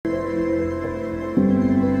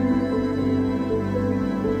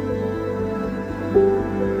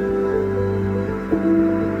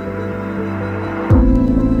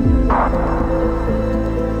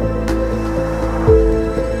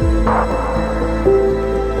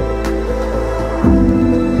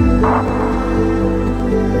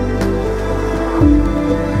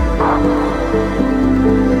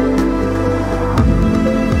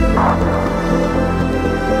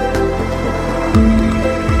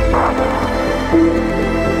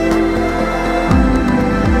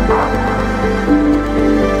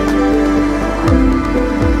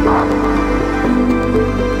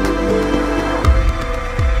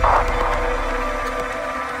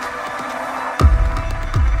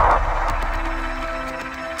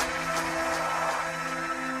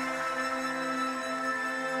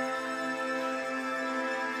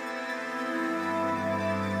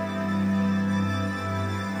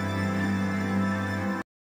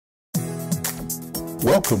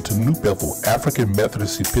Welcome to New Bethel African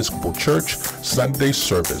Methodist Episcopal Church Sunday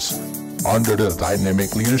service. Under the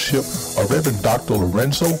dynamic leadership of Reverend Dr.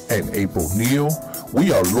 Lorenzo and April Neal,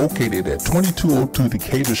 we are located at 2202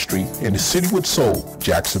 Decatur Street in the City with Soul,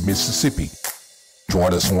 Jackson, Mississippi.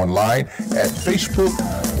 Join us online at Facebook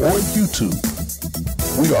or YouTube.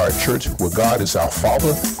 We are a church where God is our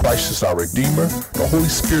Father, Christ is our Redeemer, the Holy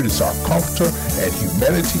Spirit is our Comforter, and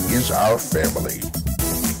humanity is our family.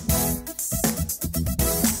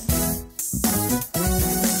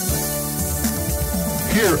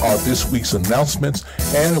 Here are this week's announcements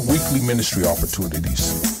and weekly ministry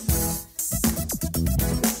opportunities.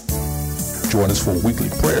 Join us for weekly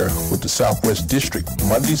prayer with the Southwest District,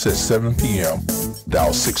 Mondays at 7 p.m.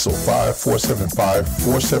 Dial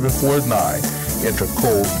 605-475-4749. Enter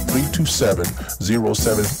code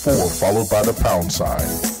 327074 followed by the pound sign.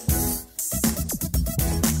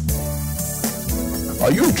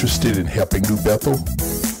 Are you interested in helping New Bethel?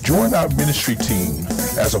 Join our ministry team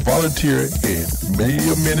as a volunteer in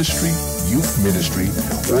media ministry, youth ministry,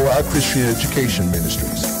 or our Christian education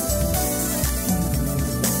ministries.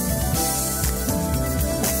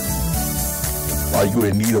 Are you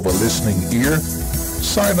in need of a listening ear?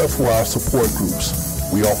 Sign up for our support groups.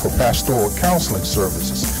 We offer pastoral counseling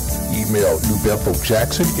services. Email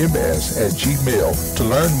newbetheljacksonms@gmail to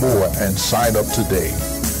learn more and sign up today.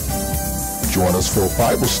 Join us for a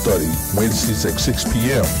Bible study Wednesdays at 6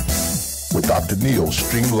 p.m. with Dr. Neal,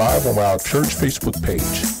 streamed live on our church Facebook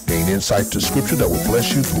page. Gain insight to Scripture that will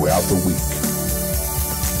bless you throughout the week.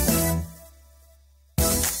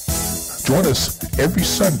 Join us every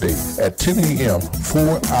Sunday at 10 a.m.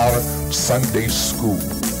 for our Sunday School.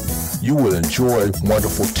 You will enjoy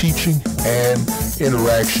wonderful teaching and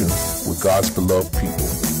interaction with God's beloved people.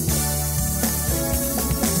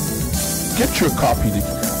 Get your copy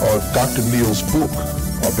of Dr. Neal's book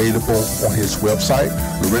available on his website,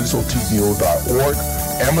 lorenzotneal.org,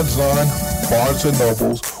 Amazon, Barnes &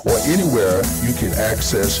 Nobles, or anywhere you can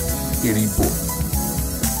access any book.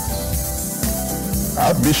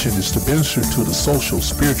 Our mission is to minister to the social,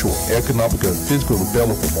 spiritual, economic, and physical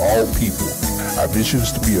development of all people. Our vision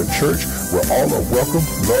is to be a church where all are welcome,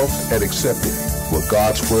 loved, and accepted, where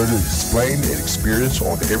God's Word is explained and experienced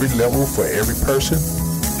on every level for every person,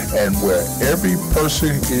 and where every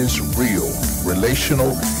person is real,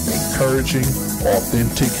 relational, encouraging,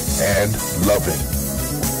 authentic, and loving.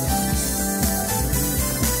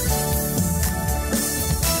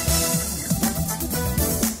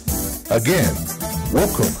 Again,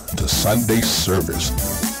 welcome to Sunday service.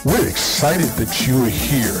 We're excited that you are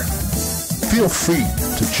here. Feel free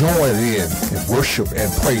to join in worship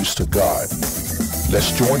and praise to God.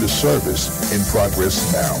 Let's join the service in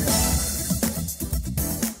progress now.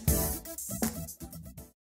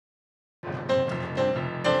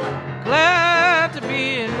 Glad to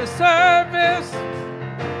be in the service.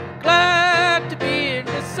 Glad to be in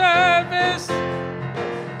the service.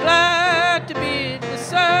 Glad to be in the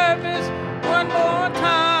service one more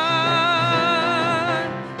time.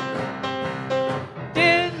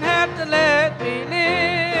 Didn't have to let me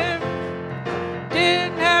live.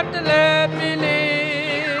 Didn't have to let me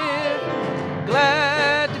live.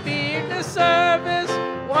 Glad to be in the service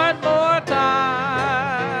one more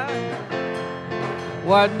time.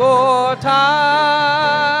 One more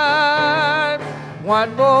time.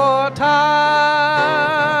 One more time.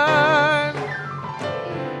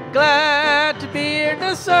 Glad to be in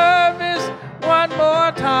the service one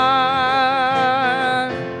more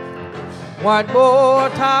time. One more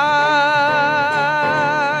time.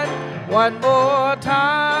 One more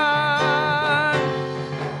time.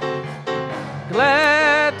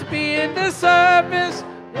 Glad to be in the service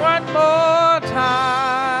one more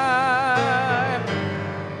time.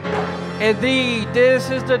 Indeed,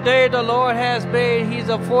 this is the day the Lord has made. He's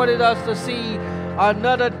afforded us to see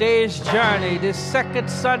another day's journey, this second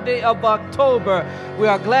Sunday of October. We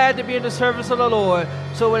are glad to be in the service of the Lord.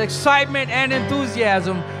 So with excitement and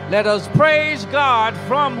enthusiasm, let us praise God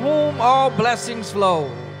from whom all blessings flow.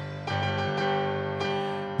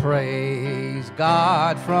 Praise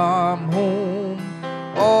God from whom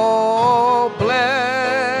all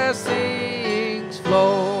blessings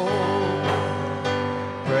flow.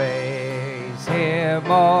 Praise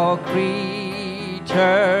Him, all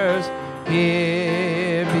creatures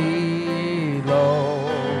here below.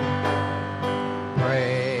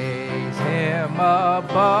 Praise Him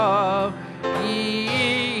above,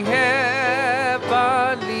 ye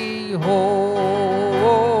heavenly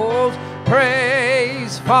hosts.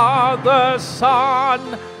 Praise Father,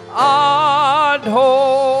 Son, and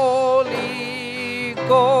Holy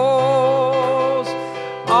Ghost.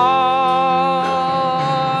 Amen.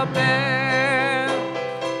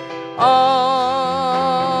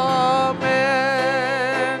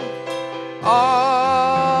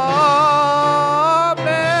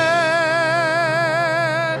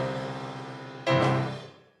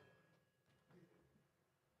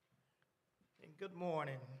 Good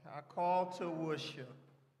morning. Our call to worship.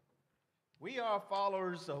 We are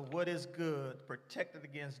followers of what is good, protected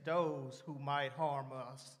against those who might harm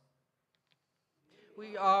us.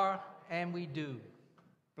 We are and we do.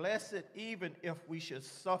 Blessed even if we should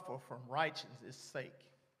suffer from righteousness' sake.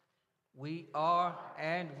 We are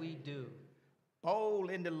and we do. Bold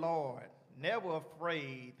in the Lord, never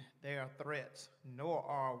afraid their threats, nor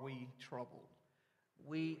are we troubled.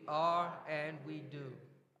 We are and we do.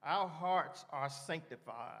 Our hearts are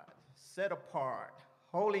sanctified, set apart,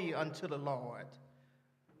 holy unto the Lord.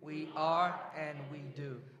 We are and we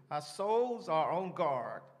do. Our souls are on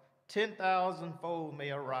guard. 10,000-fold may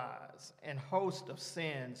arise, and host of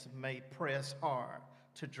sins may press hard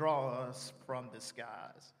to draw us from the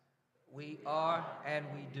skies. We are and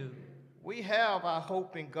we do. We have our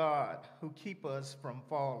hope in God, who keep us from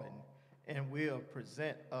falling, and will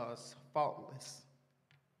present us faultless.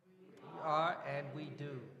 We are and we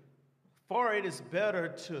do. For it is better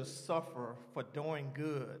to suffer for doing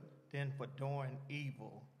good than for doing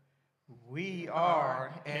evil. We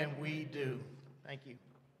are and we do. Thank you.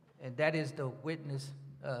 And that is the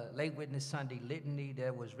late witness Sunday litany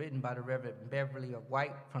that was written by the Reverend Beverly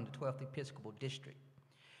White from the 12th Episcopal District.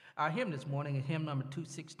 Our hymn this morning is hymn number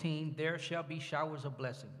 216, There Shall Be Showers of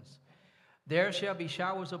Blessings. There shall be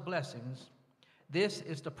showers of blessings. This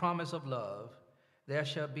is the promise of love. There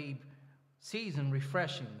shall be season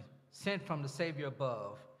refreshing, sent from the Savior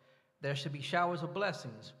above. There shall be showers of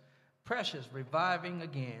blessings, precious reviving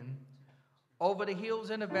again. Over the hills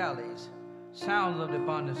and the valleys, sounds of the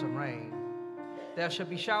abundance of rain. There shall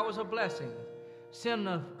be showers of blessing. Send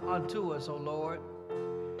unto us, O Lord.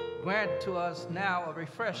 Grant to us now a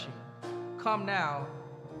refreshing. Come now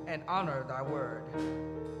and honor thy word.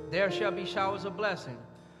 There shall be showers of blessing.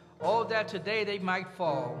 Oh, that today they might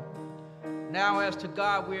fall. Now as to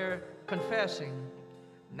God we're confessing.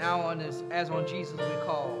 Now as on Jesus we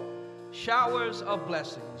call. Showers of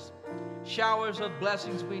blessings. Showers of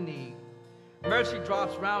blessings we need. Mercy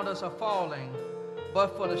drops round us are falling,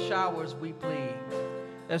 but for the showers we plead.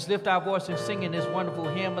 Let's lift our voice and sing in this wonderful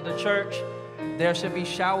hymn of the church. There shall be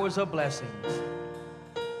showers of blessings.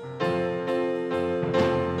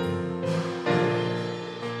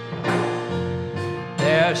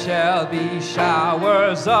 There shall be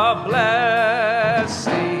showers of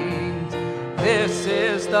blessings. This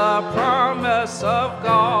is the promise of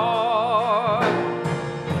God.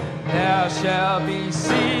 There shall be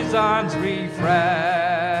seasons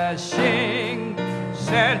refreshing,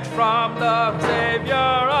 sent from the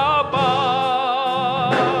Savior above.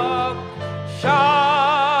 Showers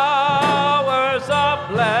of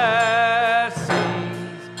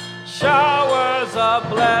blessings, showers of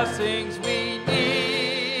blessings we need.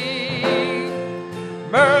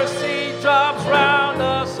 Mercy drops round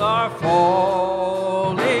us are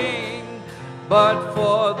falling, but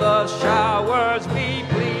for the showers we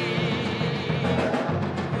plead.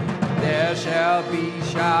 There shall be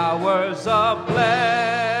showers of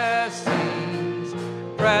blessings,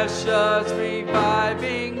 precious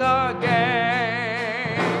reviving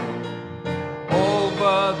again.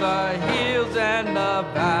 Over the hills and the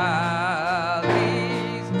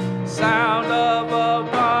valleys, sound of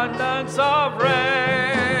abundance of rain.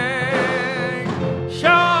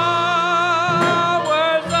 Showers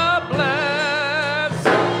of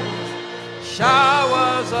blessings,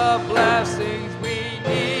 showers of blessings we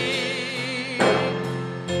need.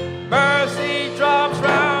 Mercy drops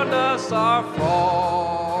round us are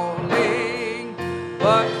falling,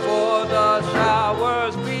 but for the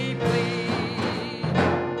showers we plead.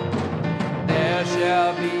 There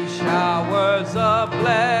shall be showers of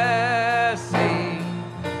blessing,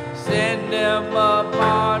 send them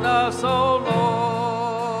upon us, O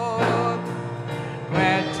Lord.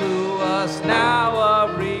 Grant to us now a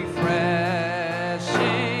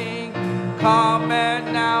refreshing, come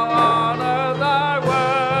and now honor thy word.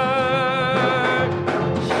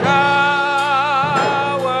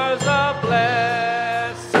 Showers of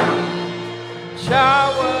blessings,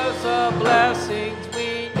 showers of blessings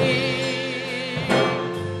we need.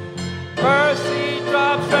 Mercy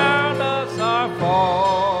drops round us are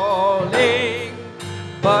falling,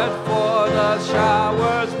 but for the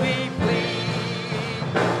showers we plead.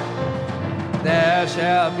 There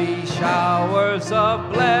shall be showers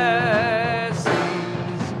of blessings,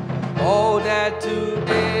 oh, that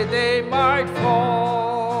today they might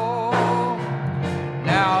fall.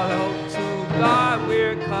 Now to God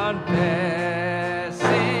we're confessing,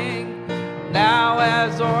 now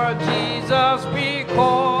as Lord Jesus we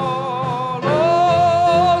call.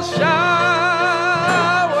 Oh,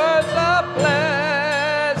 showers of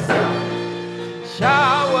blessings,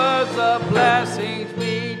 showers of blessings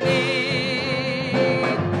we need.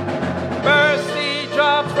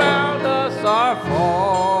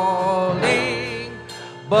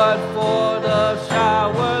 but for the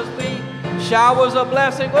showers of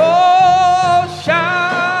blessing. Oh,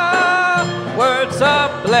 showers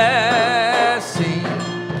of blessing,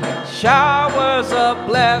 showers of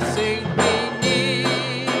blessing we need.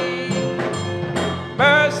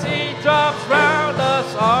 Mercy drops round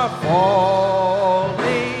us are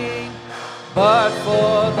falling, but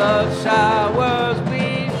for the showers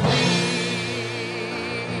we plead.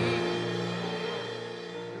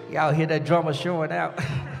 Y'all hear that drummer showing out?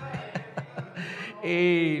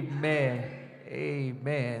 Amen.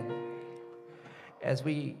 Amen. As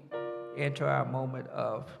we enter our moment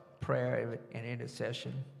of prayer and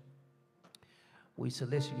intercession, we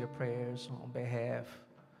solicit your prayers on behalf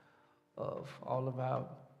of all of our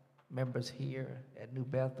members here at New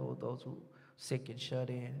Bethel, those who are sick and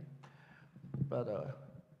shut in, Brother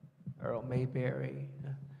Earl Mayberry,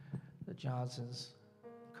 the Johnsons,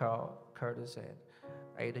 Carl Curtis and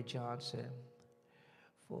Ada Johnson,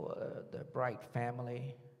 for the Bright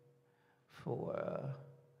family, for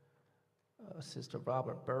Sister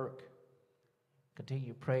Robert Burke.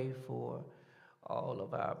 Continue to pray for all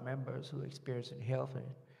of our members who are experiencing health, and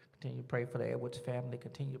continue to pray for the Edwards family.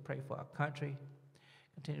 Continue to pray for our country.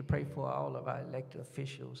 Continue to pray for all of our elected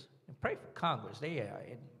officials, and pray for Congress. They are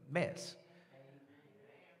in mess.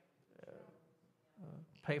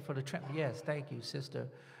 Pray for the Tremble. Yes, thank you, Sister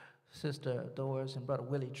Doris and Brother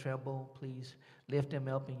Willie Tremble. Please lift them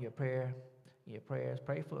up in your prayers.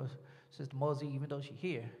 Pray for Sister Mosey, even though she's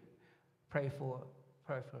here. Pray for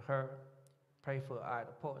her. Pray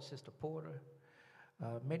for Sister Porter.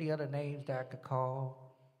 Many other names that I could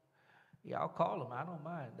call. Yeah, I'll call them. I don't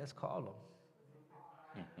mind. Let's call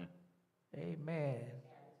them. Amen.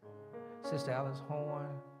 Sister Alice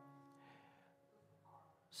Horn.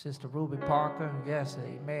 Sister Ruby Parker. Yes,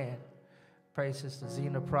 amen. Pray Sister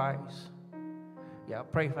Zena Price. Yeah,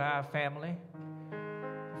 pray for our family.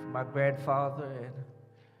 For my grandfather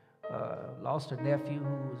and lost a nephew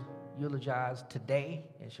who was eulogized today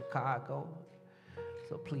in Chicago.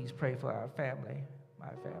 So please pray for our family,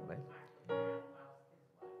 my family.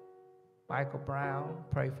 Michael Brown,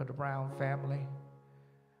 pray for the Brown family.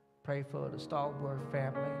 Pray for the Stallworth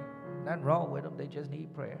family. Nothing wrong with them, they just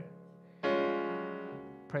need prayer.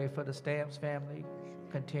 Pray for the Stamps family.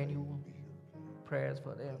 Continue prayers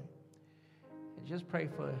for them. And just pray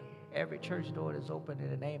for every church door that's open in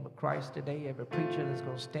the name of Christ today. Every preacher that's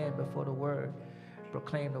going to stand before the word,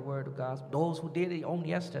 proclaim the word of God. Those who did it on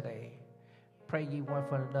yesterday, pray ye one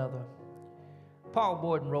for another. Paul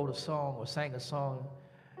Morton wrote a song or sang a song,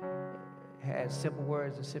 had simple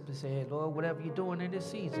words that simply said, Lord, whatever you're doing in this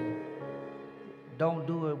season, don't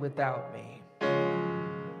do it without me.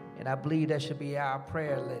 And I believe that should be our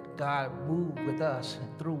prayer. Let God move with us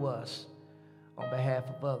and through us on behalf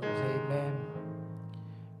of others. Amen.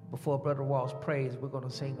 Before Brother Walsh prays, we're going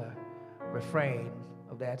to sing a refrain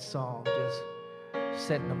of that song, just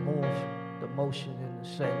setting the motion and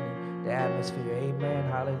setting the atmosphere. Amen.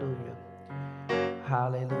 Hallelujah.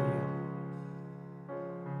 Hallelujah.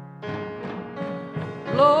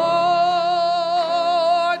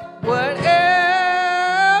 Lord, whatever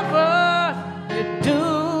you're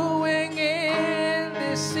doing in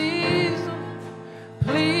this season,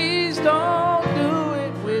 please don't do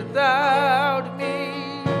it without me.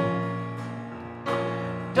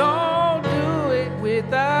 Don't do it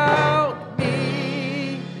without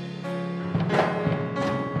me.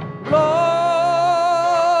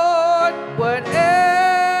 Lord,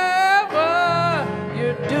 whatever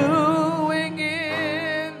you're doing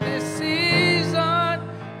in this season,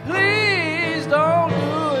 please don't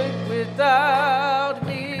do it without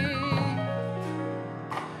me.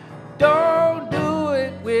 Don't do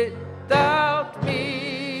it without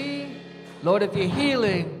me. Lord, if you're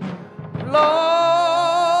healing, Lord,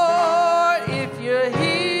 if you're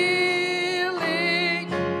healing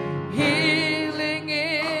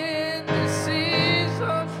in this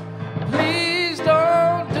season, please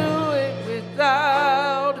don't do it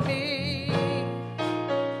without me.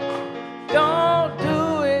 Don't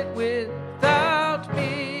do it without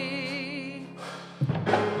me.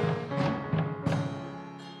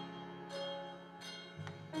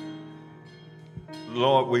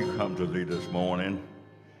 Lord, we come to thee this morning.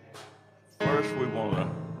 First, we want to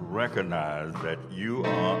recognize that you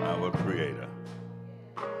are our creator.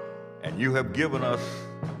 And you have given us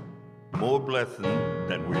more blessing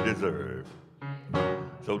than we deserve.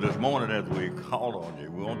 So this morning, as we call on you,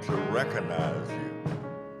 we want to recognize you.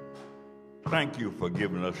 Thank you for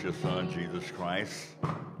giving us your Son, Jesus Christ,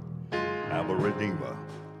 our Redeemer.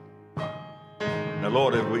 Now,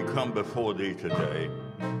 Lord, as we come before thee today,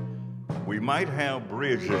 we might have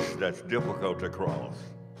bridges that's difficult to cross.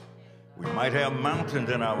 We might have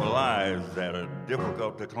mountains in our lives that are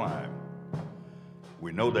difficult to climb.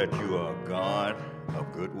 We know that you are a God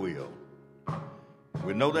of goodwill.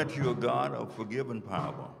 We know that you are God of forgiving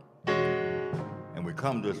power. And we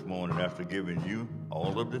come this morning after giving you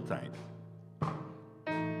all of the thanks,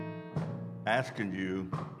 asking you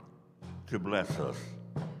to bless us.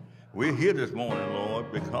 We're here this morning,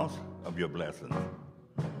 Lord, because of your blessings.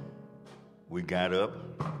 We got up,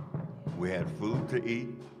 we had food to eat,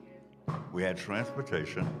 we had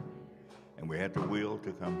transportation, and we had the will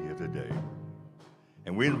to come here today.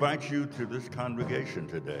 And we invite you to this congregation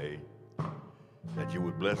today, that you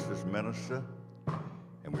would bless this minister,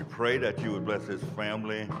 and we pray that you would bless his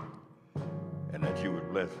family, and that you would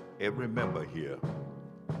bless every member here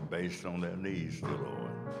based on their needs, dear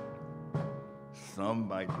Lord. Some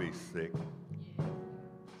might be sick.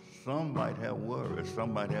 Some might have worries.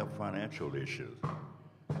 Some might have financial issues.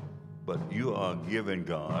 But you are a giving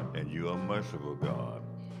God, and you are a merciful God.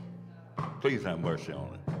 Please have mercy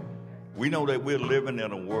on it. We know that we're living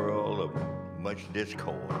in a world of much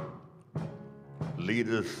discord.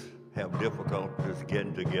 Leaders have difficulties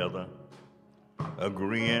getting together,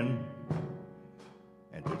 agreeing,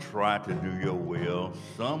 and to try to do your will.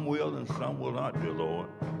 Some will and some will not, dear Lord.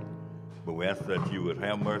 But we ask that you would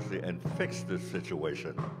have mercy and fix this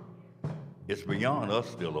situation. It's beyond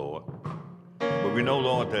us, dear Lord. But we know,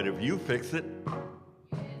 Lord, that if you fix it,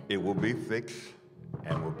 it will be fixed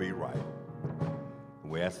and will be right.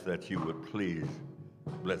 We ask that you would please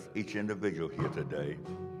bless each individual here today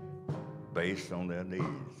based on their needs.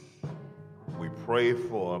 We pray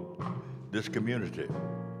for this community.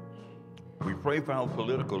 We pray for our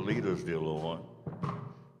political leaders, dear Lord,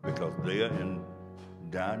 because they are in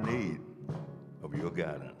dire need of your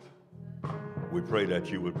guidance. We pray that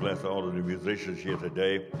you would bless all of the musicians here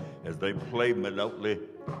today as they play melodically,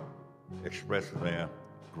 expressing their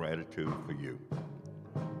gratitude for you.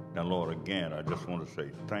 Now, Lord, again, I just want to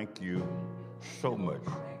say thank you so much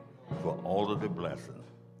for all of the blessings,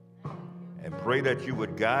 and pray that you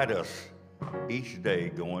would guide us each day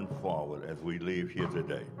going forward as we leave here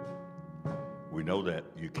today. We know that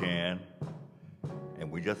you can, and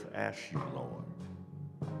we just ask you, Lord,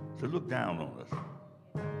 to look down on us.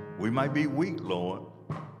 We might be weak, Lord,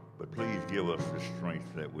 but please give us the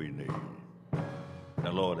strength that we need.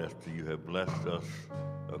 Now, Lord, as you have blessed us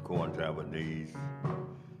according to our needs,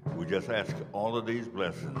 we just ask all of these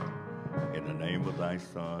blessings in the name of thy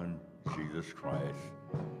Son, Jesus Christ.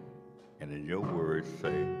 And in your words,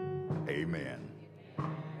 say, amen.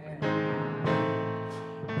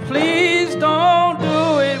 Please don't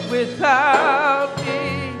do it without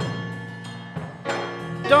me.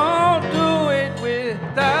 Don't do it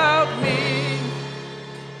without me.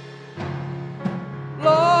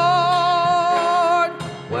 Lord,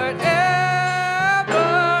 whatever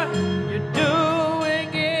you're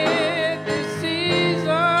doing in this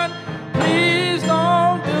season, please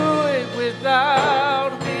don't do it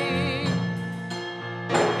without me.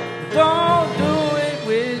 Don't do it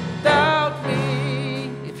without me.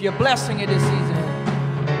 If you're blessing it this season,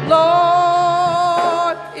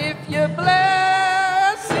 Lord, if you're blessing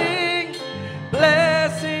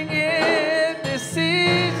in this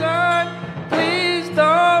season, please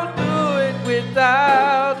don't do it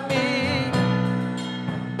without me.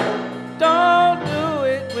 Don't do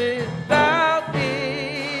it without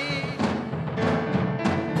me.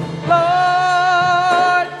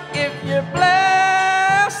 Lord, if you're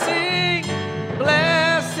blessing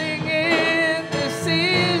in this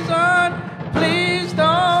season, please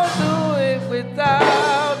don't do it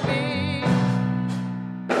without me.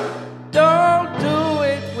 Don't do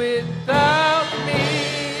it without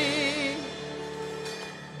me.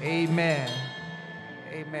 Amen.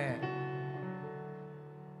 Amen.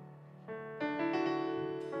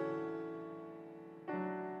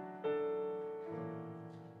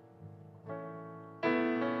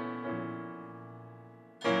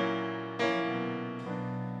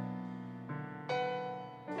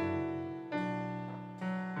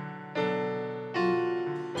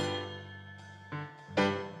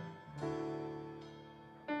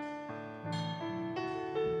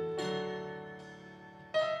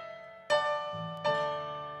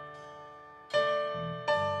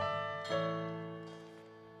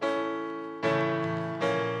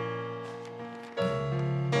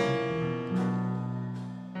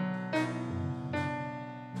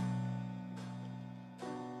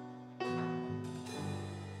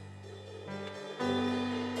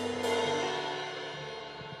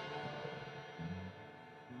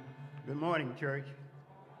 Good morning, church.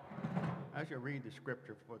 I shall read the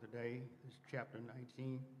scripture for today. It's chapter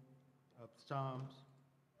 19 of Psalms.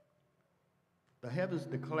 The heavens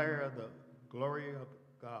declare the glory of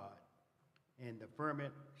God, and the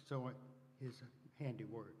firmament showeth his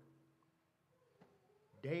handiwork.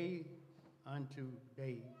 Day unto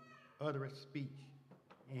day uttereth speech,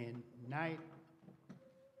 and night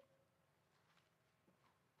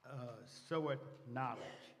showeth knowledge.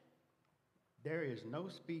 There is no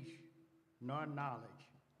speech nor knowledge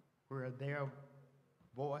where their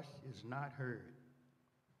voice is not heard.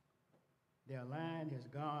 Their line has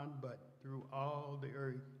gone but through all the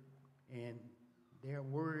earth, and their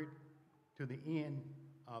word to the end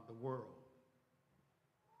of the world.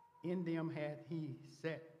 In them hath he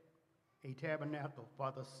set a tabernacle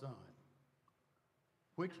for the sun,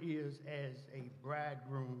 which is as a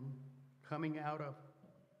bridegroom coming out of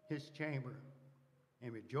his chamber,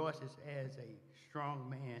 and rejoices as a strong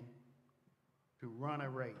man to run a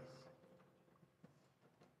race.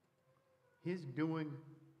 His going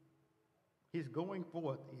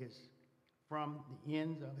forth is from the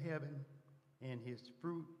ends of heaven, and his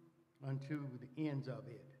fruit unto the ends of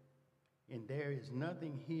it. And there is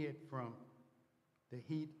nothing hid from the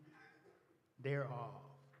heat thereof.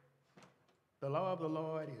 The law of the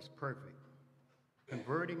Lord is perfect,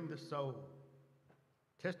 converting the soul.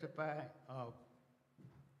 Testify of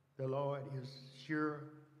the Lord is sure,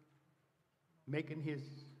 making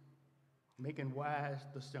wise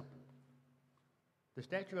the simple. The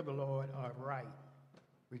statutes of the Lord are right,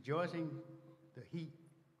 rejoicing the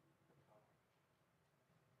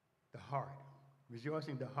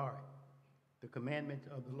heart. The commandment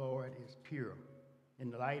of the Lord is pure,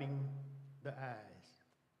 enlightening the eyes.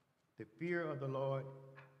 The fear of the Lord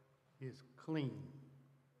is clean,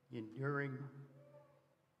 enduring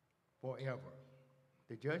forever.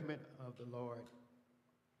 The judgment of the Lord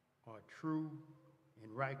are true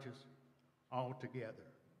and righteous altogether.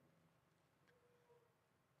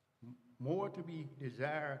 More to be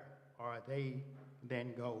desired are they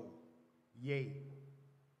than gold, yea,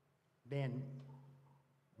 than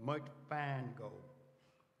much fine gold,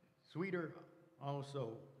 sweeter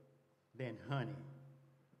also than honey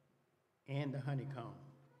and the honeycomb.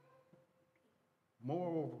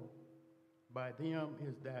 Moreover, by them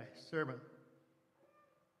is thy servant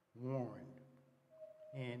warned,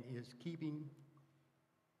 and is keeping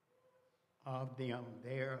of them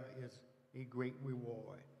there is a great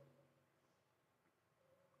reward.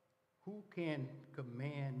 Who can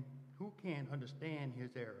understand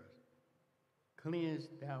his errors? Cleanse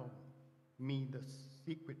thou me the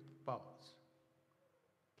secret faults.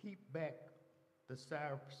 Keep back the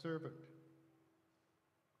servant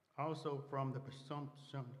also from the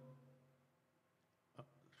presumptuous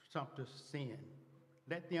sin.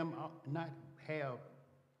 Let them not have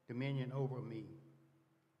dominion over me.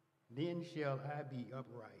 Then shall I be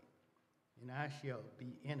upright, and I shall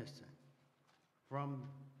be innocent from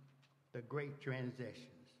the great transgressions.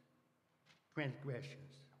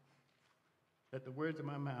 Let the words of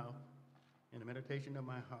my mouth and the meditation of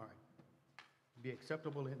my heart be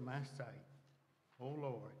acceptable in my sight, O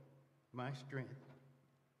Lord, my strength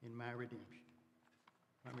and my redemption,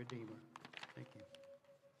 my Redeemer. Thank you.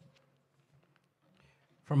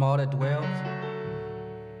 From all that dwells,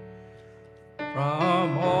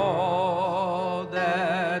 from all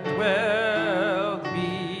that dwells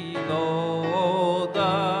below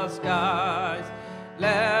the skies,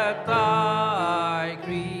 let thy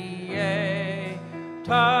Creator's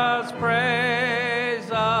praise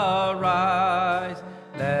arise.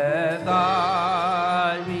 Let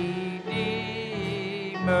thy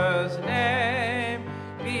Redeemer's name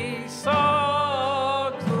be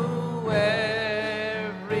sung through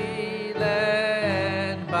every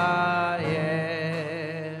land by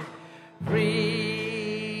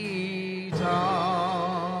every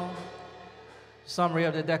tongue. Summary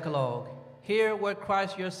of the Decalogue. Hear what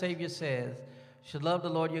Christ your Savior says. You should love the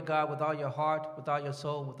Lord your God with all your heart, with all your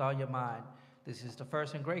soul, with all your mind. This is the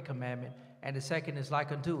first and great commandment, and the second is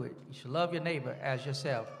like unto it. You should love your neighbor as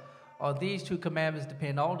yourself. On these two commandments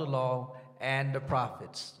depend all the law and the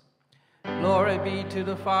prophets. Glory be to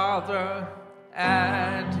the Father,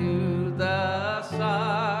 and to the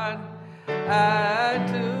Son, and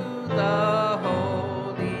to the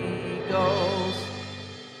Holy Ghost,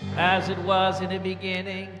 as it was in the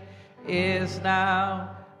beginning, is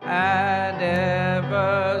now, and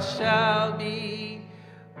ever shall be,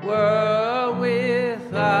 world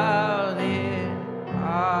without end.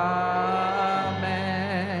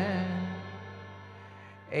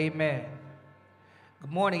 Amen. Amen.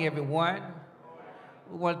 Good morning, everyone.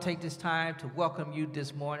 We want to take this time to welcome you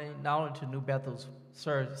this morning, not only to New Bethel's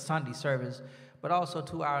Sunday service, but also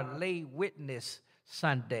to our Lay Witness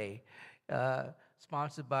Sunday,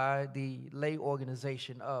 sponsored by the lay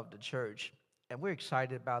organization of the church. and we're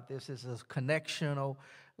excited about this. This is a connectional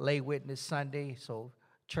lay witness Sunday, so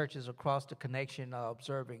churches across the connection are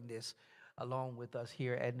observing this along with us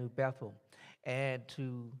here at New Bethel. And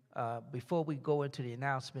before we go into the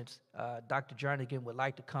announcements, Dr. Jernigan would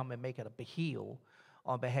like to come and make an appeal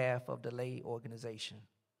on behalf of the lay organization.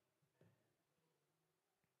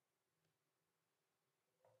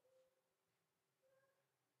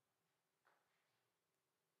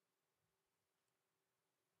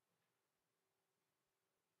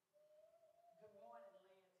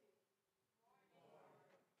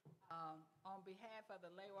 On behalf of the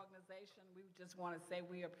lay organization, we just want to say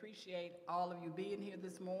we appreciate all of you being here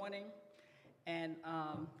this morning, and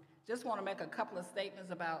just want to make a couple of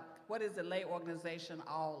statements about what is the lay organization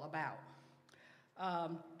all about.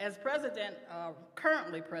 As president,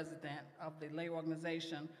 currently president of the lay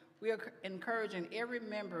organization, we are encouraging every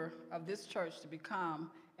member of this church to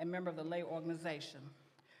become a member of the lay organization.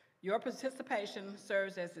 Your participation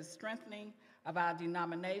serves as the strengthening of our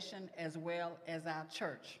denomination as well as our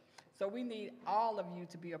church. So we need all of you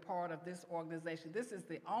to be a part of this organization. This is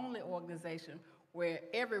the only organization where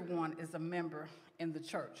everyone is a member in the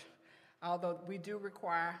church. Although we do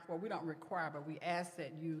require, well, we don't require, but we ask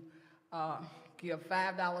that you give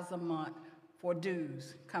 $5 a month for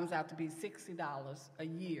dues. Comes out to be $60 a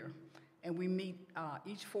year. And we meet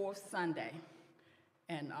each fourth Sunday.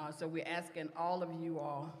 And so we're asking all of you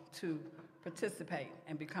all to participate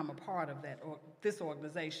and become a part of this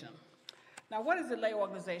organization. Now, what is the lay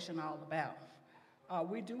organization all about?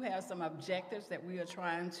 We do have some objectives that we are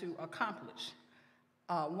trying to accomplish.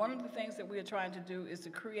 One of the things that we are trying to do is to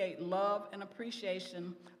create love and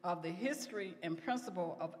appreciation of the history and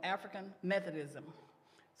principle of African Methodism.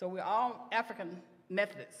 So we're all African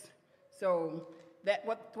Methodists. So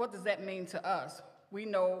what does that mean to us? We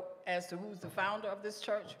know as to who's the founder of this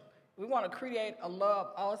church. We want to create a love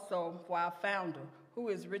also for our founder, who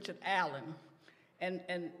is Richard Allen.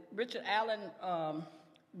 And Richard Allen,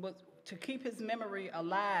 to keep his memory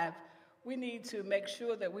alive, we need to make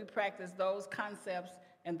sure that we practice those concepts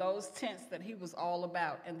and those tenets that he was all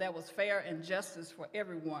about, and that was fair and justice for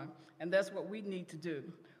everyone, and that's what we need to do.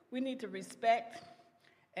 We need to respect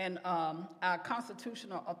our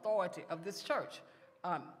constitutional authority of this church.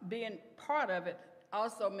 Being part of it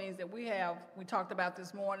also means that we talked about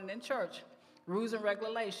this morning in church, rules and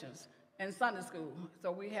regulations. In Sunday school.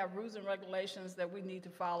 So we have rules and regulations that we need to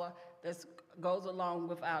follow that goes along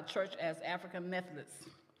with our church as African Methodists.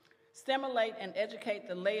 Stimulate and educate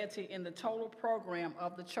the laity in the total program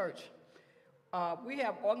of the church. We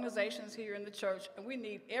have organizations here in the church, and we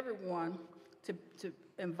need everyone to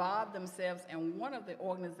involve themselves in one of the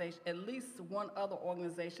organizations, at least one other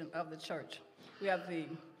organization of the church. We have the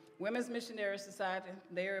Women's Missionary Society.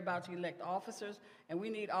 They're about to elect officers, and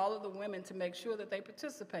we need all of the women to make sure that they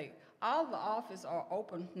participate. All the offices are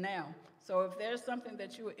open now, so if there's something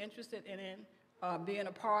that you are interested in being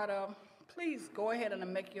a part of, please go ahead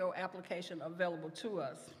and make your application available to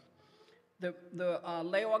us. The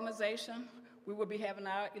lay organization, we will be having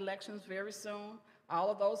our elections very soon. All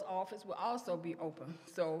of those offices will also be open.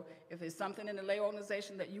 So if there's something in the lay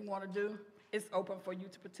organization that you want to do, it's open for you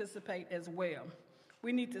to participate as well.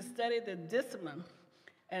 We need to study the discipline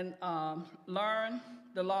and learn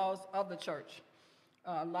the laws of the church.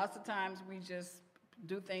 Lots of times we just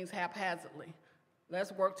do things haphazardly.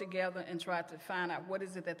 Let's work together and try to find out what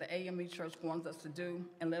is it that the AME Church wants us to do,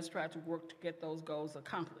 and let's try to work to get those goals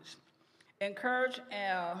accomplished. Encourage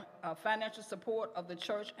financial support of the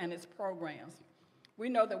church and its programs. We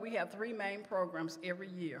know that we have 3 main programs every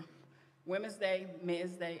year: Women's Day,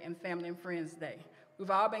 Men's Day, and Family and Friends Day. We've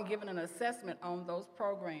all been given an assessment on those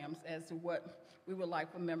programs as to what we would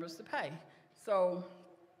like for members to pay. So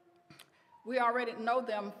we already know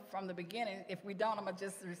them from the beginning. If we don't, I'm going to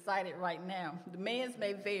just recite it right now. The men's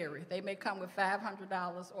may vary. They may come with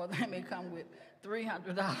 $500 or they may come with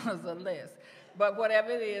 $300 or less. But whatever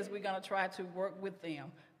it is, we're going to try to work with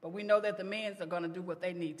them. But we know that the men's are going to do what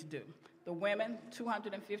they need to do. The women,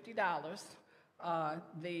 $250.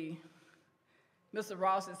 Mr.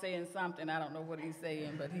 Ross is saying something. I don't know what he's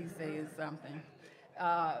saying, but he's saying something.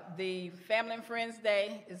 The Family and Friends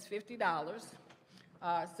Day is $50.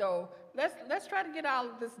 So let's try to get all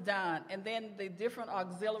of this done. And then the different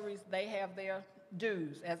auxiliaries, they have their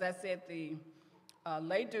dues. As I said, the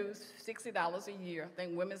lay dues, $60 a year. I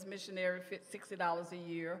think Women's Missionary, $60 a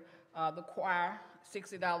year. The choir,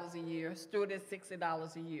 $60 a year. Stewardess,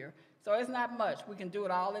 $60 a year. So it's not much. We can do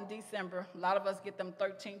it all in December. A lot of us get them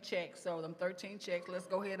 13 checks. So them 13 checks, let's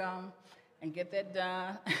go ahead on and get that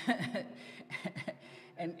done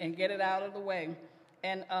and get it out of the way.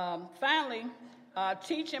 And finally,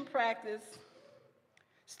 teach and practice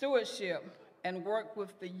stewardship and work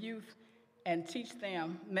with the youth and teach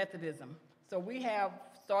them Methodism. So we have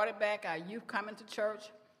started back our youth coming to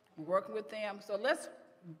church, working with them. So let's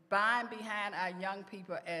bind behind our young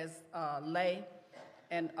people as lay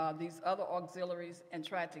and these other auxiliaries and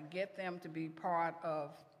try to get them to be part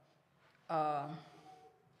of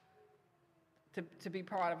to be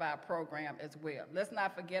part of our program as well. Let's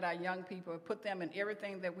not forget our young people, put them in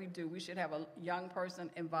everything that we do. We should have a young person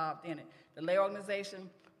involved in it. The lay organization,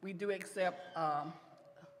 we do accept,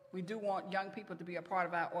 we do want young people to be a part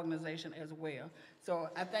of our organization as well. So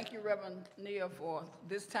I thank you, Reverend Neal, for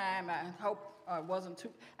this time. I hope it wasn't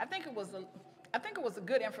too, I think it was a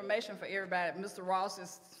good information for everybody. Mr. Ross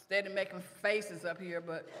is steady making faces up here,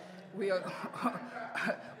 but we'll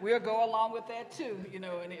go along with that too, you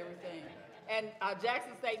know, and everything. And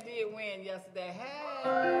Jackson State did win yesterday. Hey!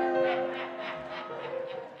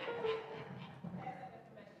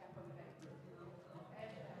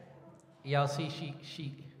 Y'all see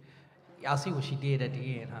y'all see what she did at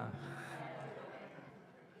the end, huh?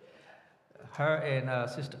 Her and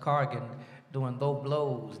Sister Cargan doing low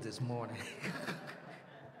blows this morning.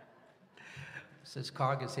 Sister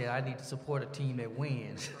Cargan said, I need to support a team that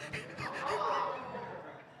wins.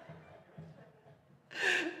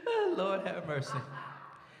 Lord have mercy.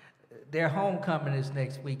 Their homecoming is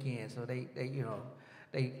next weekend, so they you know,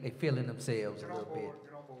 they feeling themselves a little bit.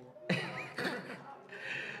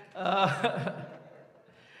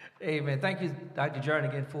 Amen. Thank you, Dr.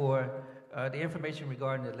 Jernigan, for the information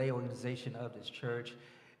regarding the lay organization of this church.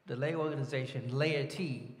 The lay organization,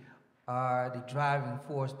 laity, are the driving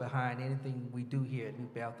force behind anything we do here at New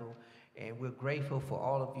Bethel, and we're grateful for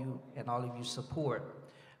all of you and all of your support.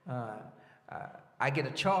 I get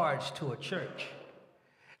a charge to a church.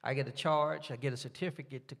 I get a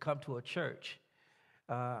certificate to come to a church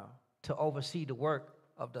to oversee the work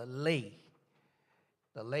of the lay.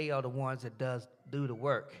 The lay are the ones that do the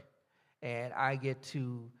work, and I get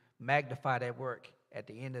to magnify that work at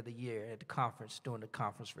the end of the year at the conference, during the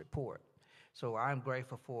conference report. So I'm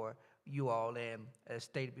grateful for you all, and as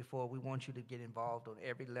stated before, we want you to get involved on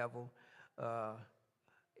every level of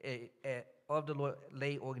the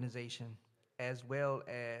lay organization, as well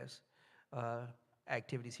as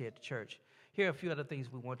activities here at the church. Here are a few other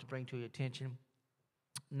things we want to bring to your attention.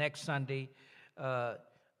 Next Sunday,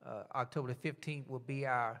 October the 15th, will be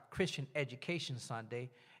our Christian Education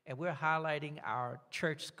Sunday, and we're highlighting our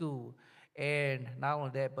church school. And not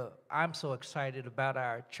only that, but I'm so excited about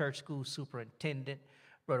our church school superintendent,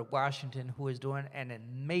 Brother Washington, who is doing an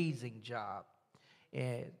amazing job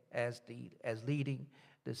as leading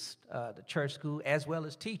this the church school, as well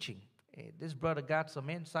as teaching. And this brother got some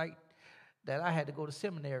insight that I had to go to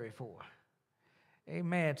seminary for.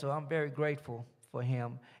 Amen. So I'm very grateful for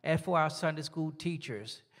him and for our Sunday school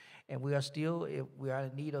teachers. And we are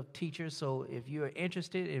in need of teachers. So if you're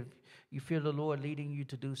interested, if you feel the Lord leading you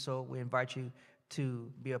to do so, we invite you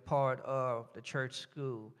to be a part of the church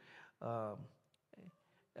school.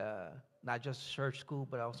 Not just church school,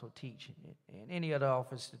 but also teach. And any other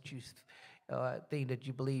office that you think that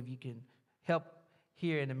you believe you can help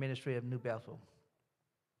here in the ministry of New Bethel.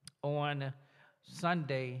 On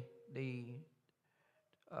Sunday, the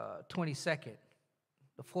 22nd,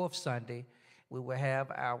 the fourth Sunday, we will have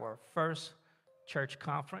our first church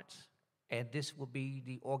conference, and this will be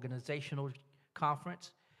the organizational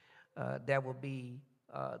conference. That will be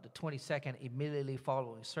the 22nd, immediately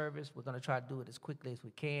following service. We're going to try to do it as quickly as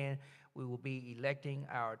we can. We will be electing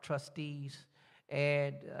our trustees,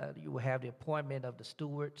 and you will have the appointment of the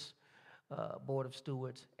stewards, board of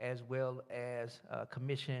stewards, as well as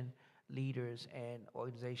commission leaders and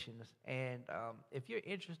organizations. And if you're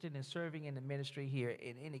interested in serving in the ministry here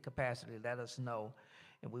in any capacity, let us know,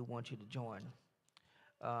 and we want you to join.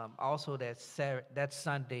 Also, that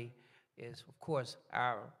Sunday is, of course,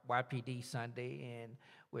 our YPD Sunday, and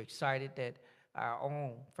we're excited that our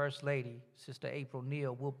own First Lady, Sister April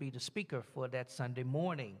Neal, will be the speaker for that Sunday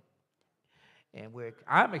morning. And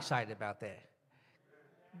I'm excited about that.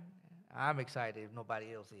 I'm excited if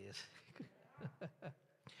nobody else is.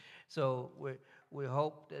 So we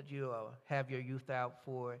hope that you have your youth out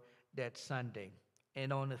for that Sunday.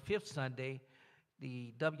 And on the fifth Sunday,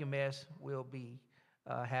 the WMS will be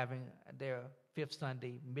having their fifth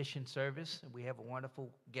Sunday mission service, and we have a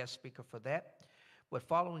wonderful guest speaker for that. But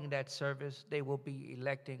following that service, they will be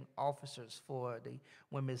electing officers for the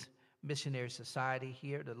Women's Missionary Society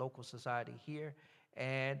here, the local society here.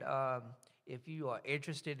 And if you are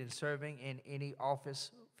interested in serving in any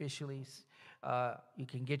office officially, you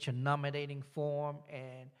can get your nominating form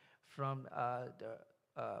and from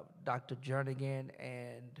Dr. Jernigan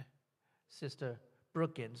and Sister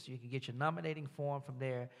Brookins. You can get your nominating form from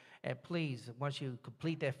there. And please, once you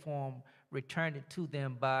complete that form, return it to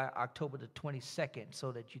them by October the 22nd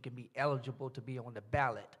so that you can be eligible to be on the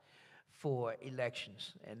ballot for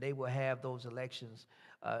elections. And they will have those elections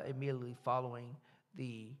immediately following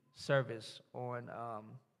the service on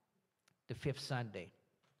the fifth Sunday.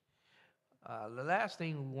 The last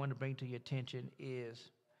thing we want to bring to your attention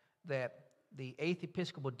is that the 8th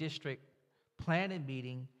Episcopal District planning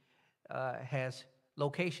meeting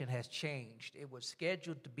location has changed. It was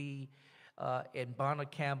scheduled to be in Bonner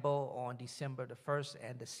Campbell on December the 1st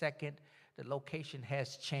and the 2nd. The location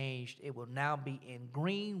has changed. It will now be in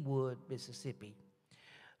Greenwood, Mississippi,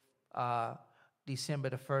 December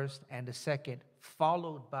the 1st and the 2nd,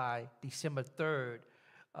 followed by December 3rd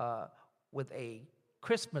with a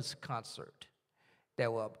Christmas concert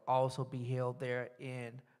that will also be held there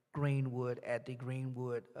in Greenwood at the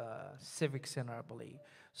Greenwood Civic Center, I believe.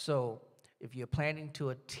 So if you're planning to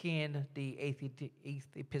attend the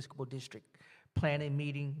 8th Episcopal District planning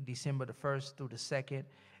meeting December the 1st through the 2nd,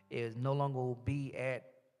 it no longer will be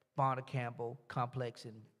at Bonner Campbell Complex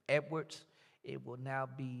in Edwards. It will now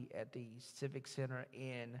be at the Civic Center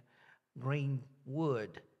in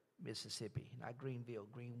Greenwood, Mississippi. Not Greenville,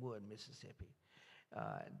 Greenwood, Mississippi.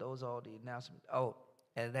 Those are all the announcements. Oh,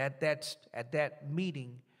 and at that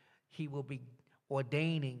meeting, he will be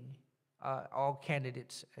ordaining all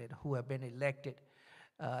candidates who have been elected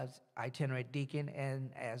as itinerant deacon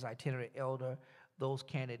and as itinerant elder. Those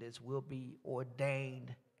candidates will be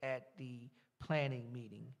ordained at the planning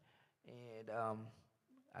meeting. And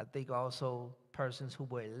I think also persons who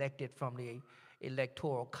were elected from the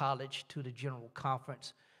Electoral College to the General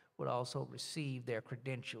Conference would also receive their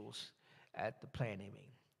credentials at the planning meeting.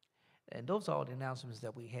 And those are all the announcements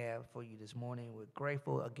that we have for you this morning. We're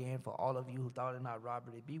grateful again for all of you who thought it not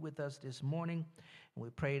robbery to be with us this morning. And we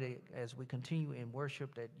pray that as we continue in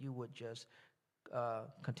worship that you would just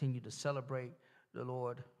continue to celebrate the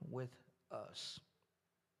Lord with us.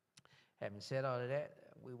 Having said all of that,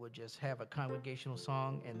 we will just have a congregational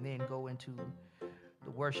song and then go into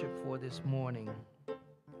the worship for this morning,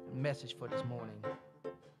 message for this morning.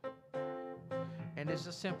 And it's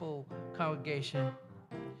a simple congregation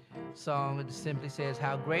song. It simply says,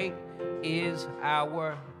 "How great is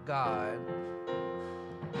our God,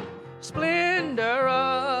 splendor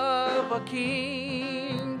of a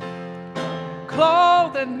king,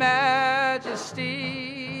 clothed in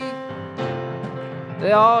majesty.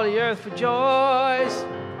 Let all the earth rejoice,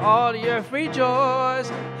 all the earth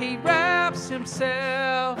rejoice. He wraps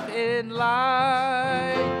himself in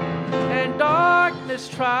light, and darkness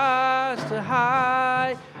tries to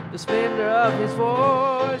hide the splendor of his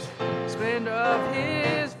voice, splendor of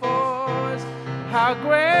his voice. How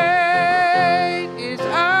great is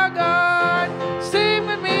our God. Sing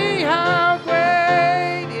with me, how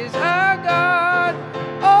great is our God.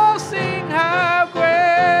 Oh, sing how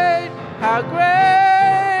great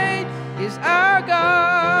is our God.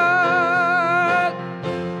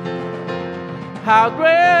 How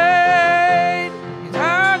great is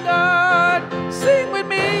our God. Sing with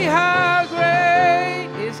me, how great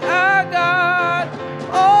is our God.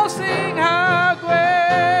 Oh, sing how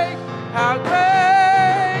great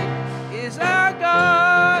is our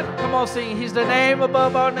God. Come on, sing. He's the name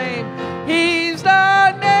above all name. He's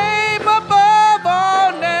the name above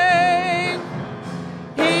all name.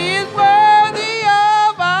 He is worthy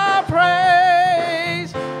of our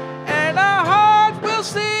praise, and our hearts will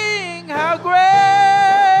sing how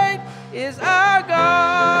great is our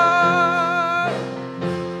God.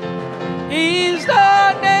 He's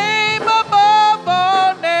the name above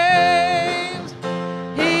all names.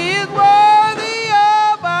 He is worthy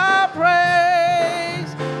of our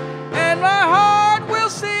praise, and my heart will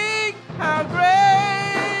sing how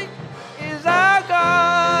great is our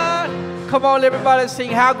God. Come on, everybody,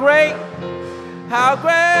 sing how great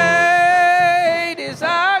is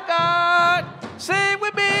our God. Sing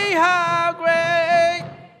with me, how great.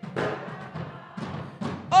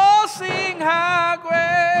 Oh, sing how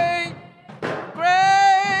great.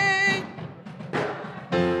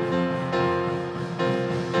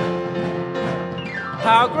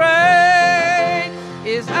 How great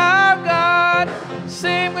is our God.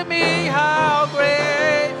 Sing with me, how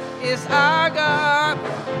great is our God.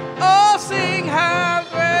 Oh, sing how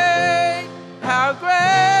great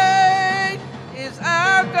is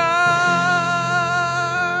our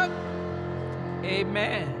God.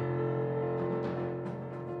 Amen.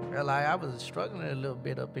 Well, I was struggling a little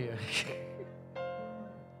bit up here.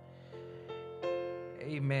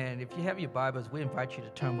 Amen. If you have your Bibles, we invite you to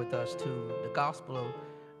turn with us to the Gospel of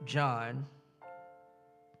John,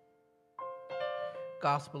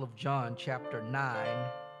 Gospel of John, chapter 9.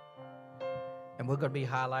 And we're going to be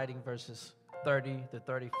highlighting verses 30 to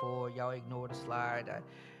 34. Y'all ignore the slide. I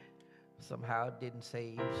somehow didn't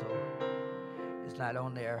save, so it's not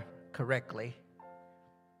on there correctly.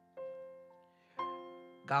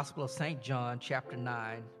 Gospel of St. John, chapter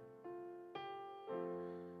 9,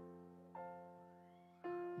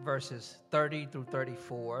 verses 30 through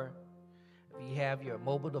 34. If you have your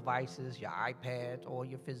mobile devices, your iPad, or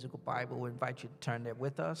your physical Bible, we invite you to turn there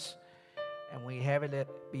with us. And we have it,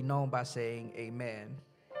 let be known by saying amen.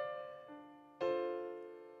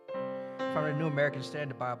 From the New American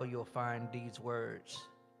Standard Bible, you'll find these words.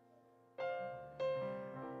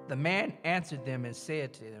 The man answered them and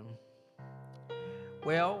said to them,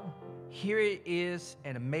 well, here it is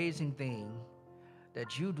an amazing thing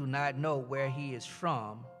that you do not know where he is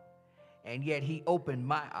from, and yet he opened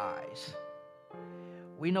my eyes.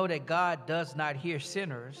 We know that God does not hear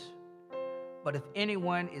sinners, but if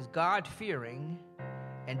anyone is God-fearing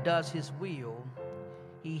and does his will,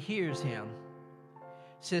 he hears him.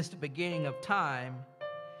 Since the beginning of time,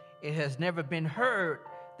 it has never been heard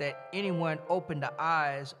that anyone opened the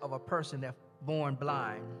eyes of a person that's born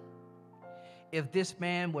blind. If this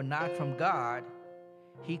man were not from God,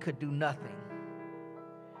 he could do nothing.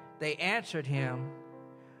 They answered him,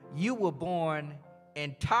 you were born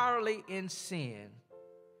entirely in sin,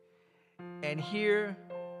 and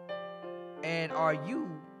are you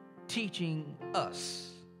teaching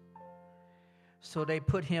us? So they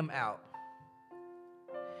put him out.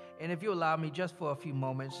 And if you allow me just for a few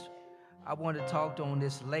moments, I want to talk on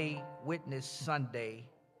this Lay Witness Sunday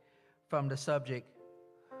from the subject,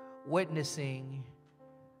 witnessing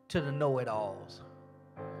to the know-it-alls.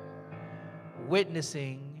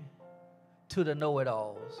 Witnessing to the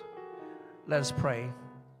know-it-alls. Let us pray.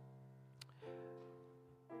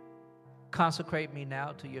 Consecrate me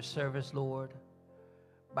now to your service, Lord,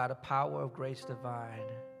 by the power of grace divine.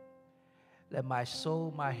 Let my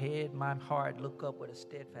soul, my head, my heart look up with a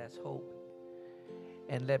steadfast hope,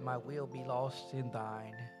 and let my will be lost in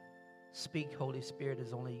thine. Speak, Holy Spirit,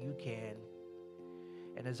 as only you can.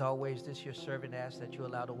 And as always, this your servant asks that you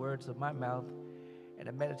allow the words of my mouth and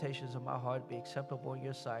the meditations of my heart be acceptable in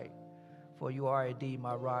your sight. For you are indeed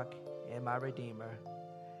my rock and my redeemer.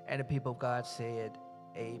 And the people of God said,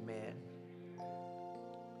 amen.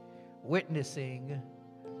 Witnessing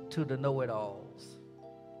to the know-it-alls.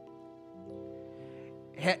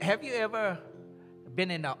 Have you ever been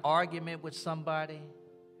in an argument with somebody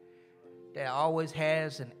that always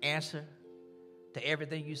has an answer to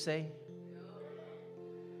everything you say?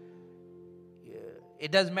 Yeah.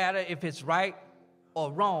 It doesn't matter if it's right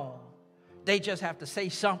or wrong. They just have to say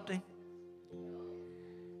something.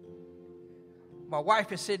 My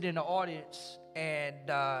wife is sitting in the audience,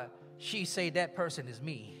 and she say that person is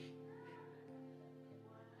me.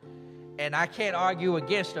 And I can't argue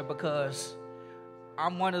against her because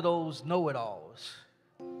I'm one of those know-it-alls.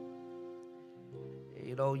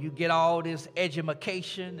 You know, you get all this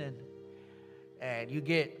education and you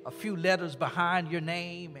get a few letters behind your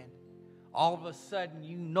name, and all of a sudden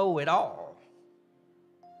you know it all.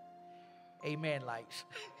 Amen, lights.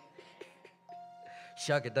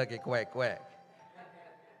 Shuck-a-duck-a, quack, quack.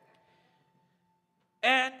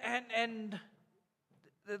 And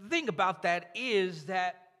the thing about that is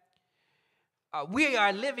that we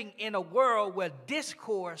are living in a world where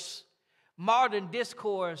discourse, modern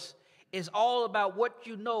discourse, is all about what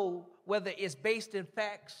you know, whether it's based in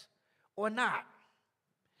facts or not.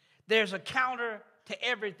 There's a counter to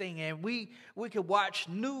everything, and we could watch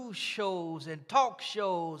news shows and talk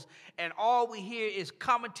shows, and all we hear is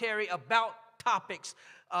commentary about topics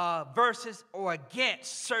versus or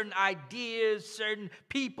against certain ideas, certain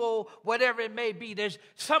people, whatever it may be. There's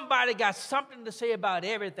somebody got something to say about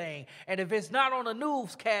everything. And if it's not on a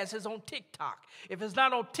newscast, it's on TikTok. If it's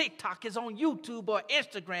not on TikTok, it's on YouTube or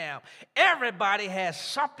Instagram. Everybody has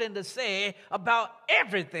something to say about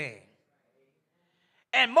everything.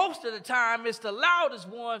 And most of the time, it's the loudest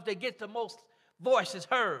ones that get the most voices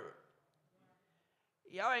heard.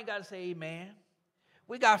 Y'all ain't got to say amen.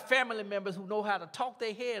 We got family members who know how to talk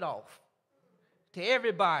their head off to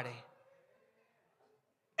everybody.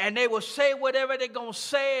 And they will say whatever they're going to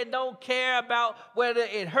say and don't care about whether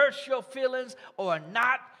it hurts your feelings or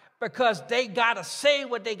not, because they got to say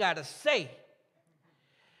what they got to say.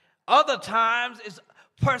 Other times, it's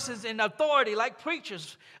persons in authority, like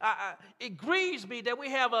preachers. It grieves me that we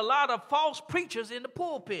have a lot of false preachers in the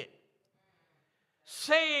pulpit,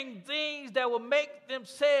 saying things that will make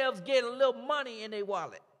themselves get a little money in their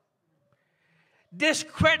wallet,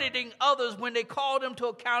 discrediting others when they call them to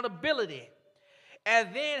accountability,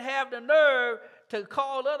 and then have the nerve to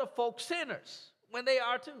call other folks sinners when they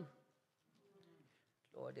are too.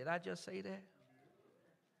 Lord, did I just say that?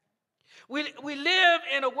 We live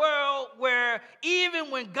in a world where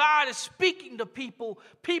even when God is speaking to people,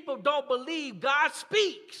 people don't believe God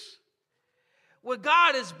speaks. When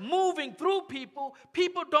God is moving through people,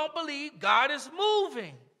 people don't believe God is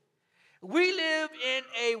moving. We live in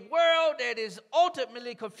a world that is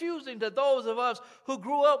ultimately confusing to those of us who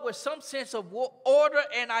grew up with some sense of order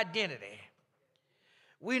and identity.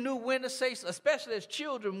 We knew when to say, especially as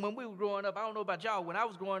children when we were growing up. I don't know about y'all. When I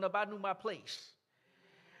was growing up, I knew my place.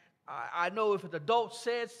 I know if an adult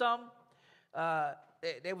said something,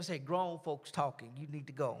 they would say, grown folks talking, you need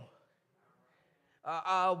to go.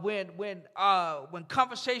 When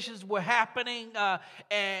conversations were happening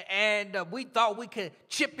and we thought we could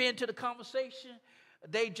chip into the conversation,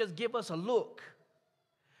 they just give us a look.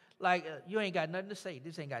 Like, you ain't got nothing to say.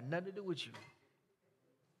 This ain't got nothing to do with you.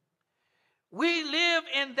 We live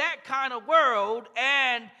in that kind of world,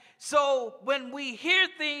 and so when we hear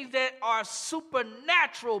things that are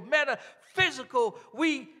supernatural, metaphysical,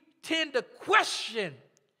 we tend to question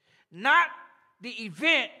not the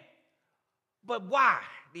event, but why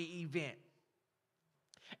the event.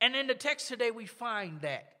 And in the text today, we find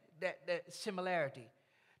that similarity.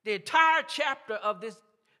 The entire chapter of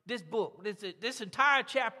this book, this entire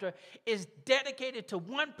chapter is dedicated to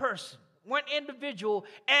one person, one individual,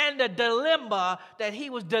 and the dilemma that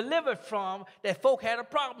he was delivered from that folk had a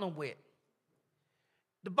problem with.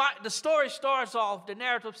 The story starts off, the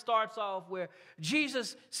narrative starts off where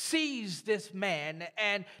Jesus sees this man,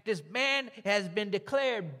 and this man has been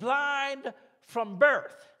declared blind from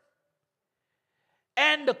birth.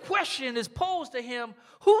 And the question is posed to him,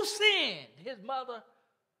 who sinned? His mother,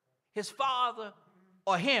 his father,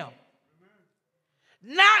 or him?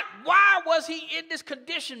 Not why was he in this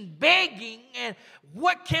condition begging and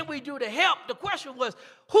what can we do to help? The question was,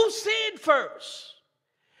 who sinned first?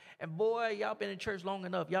 And boy, y'all been in church long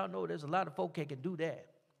enough. Y'all know there's a lot of folk that can do that.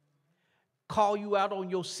 Call you out on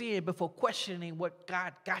your sin before questioning what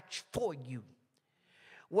God got for you.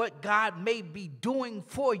 What God may be doing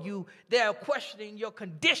for you. They're questioning your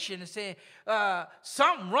condition and saying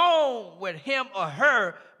something wrong with him or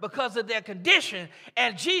her because of their condition.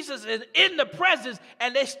 And Jesus is in the presence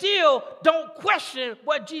and they still don't question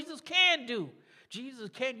what Jesus can do. Jesus,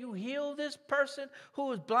 can you heal this person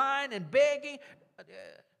who is blind and begging?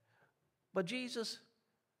 But Jesus,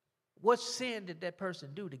 what sin did that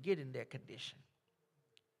person do to get in their condition?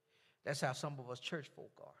 That's how some of us church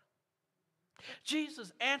folk are.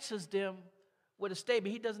 Jesus answers them with a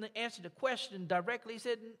statement. He doesn't answer the question directly. He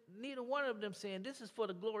said, neither one of them saying, this is for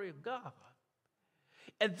the glory of God.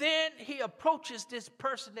 And then he approaches this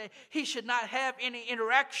person that he should not have any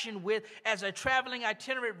interaction with as a traveling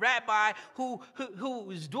itinerant rabbi who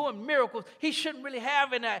is doing miracles. He shouldn't really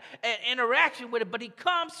have an interaction with it, but he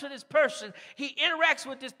comes to this person. He interacts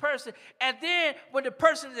with this person, and then when the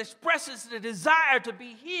person expresses the desire to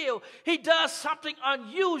be healed, he does something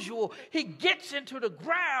unusual. He gets into the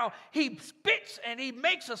ground, he spits, and he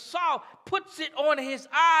makes a saw, puts it on his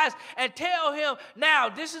eyes, and tell him, now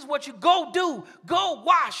this is what you go do. Go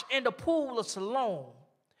wash in the pool of Siloam.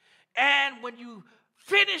 And when you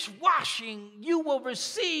finish washing, you will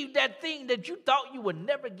receive that thing that you thought you would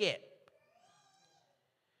never get.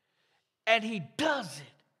 And he does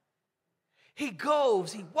it. He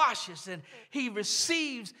goes, he washes, and he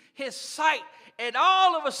receives his sight. And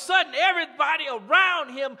all of a sudden, everybody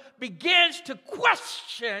around him begins to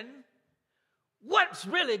question what's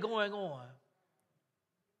really going on.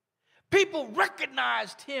 People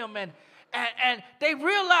recognized him and they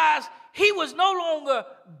realized he was no longer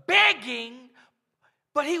begging,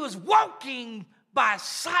 but he was walking by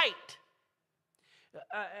sight.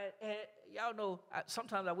 Y'all know,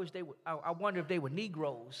 sometimes I wish they would, I wonder if they were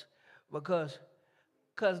Negroes, because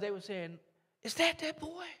they were saying, is that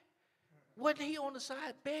boy? Wasn't he on the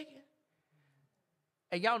side begging?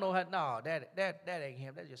 And y'all know how, no, that ain't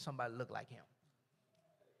him. That's just somebody look like him.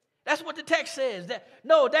 That's what the text says.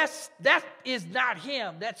 That is not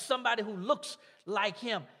him. That's somebody who looks like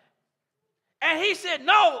him. And he said,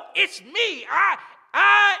 no, it's me.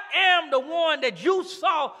 I am the one that you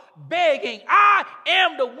saw begging. I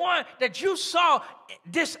am the one that you saw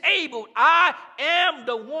disabled. I am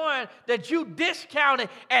the one that you discounted.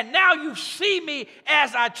 And now you see me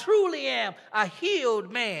as I truly am, a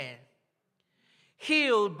healed man.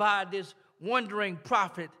 Healed by this wandering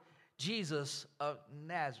prophet, Jesus of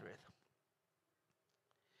Nazareth.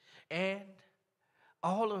 And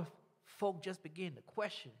all of folk just begin to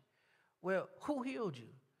question, well, who healed you?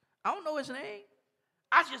 I don't know his name.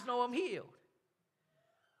 I just know I'm healed.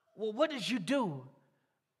 Well, what did you do?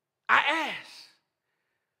 I asked,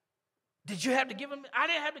 Did you have to give him? I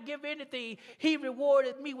didn't have to give anything. He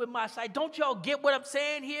rewarded me with my sight. Don't y'all get what I'm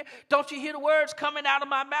saying here? Don't you hear the words coming out of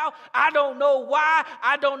my mouth? I don't know why.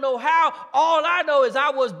 I don't know how. All I know is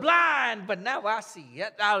I was blind, but now I see.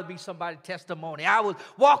 That ought to be somebody's testimony. I was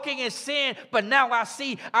walking in sin, but now I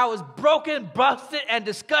see. I was broken, busted, and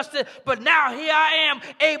disgusted, but now here I am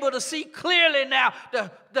able to see clearly now.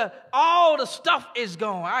 All the stuff is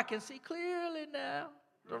gone. I can see clearly now.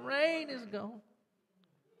 The rain is gone.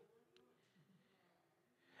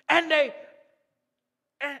 And they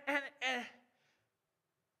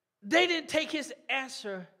didn't take his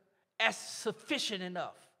answer as sufficient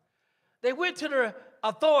enough. They went to the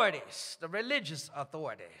authorities, the religious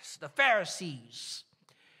authorities, the Pharisees.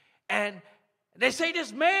 And they say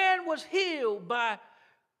this man was healed by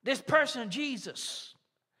this person, Jesus.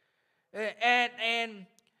 And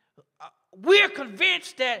we're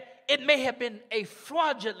convinced that it may have been a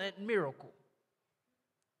fraudulent miracle.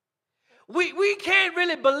 We can't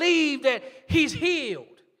really believe that he's healed,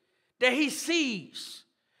 that he sees.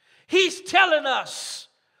 He's telling us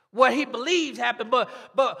what he believes happened,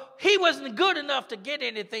 but he wasn't good enough to get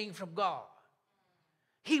anything from God.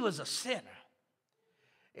 He was a sinner.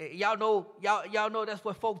 Y'all know that's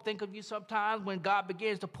what folk think of you sometimes when God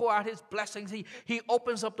begins to pour out his blessings. He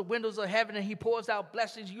opens up the windows of heaven and he pours out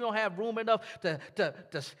blessings. You don't have room enough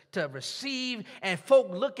to receive, and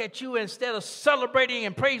folk look at you instead of celebrating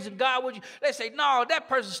and praising God with you. They say, no, that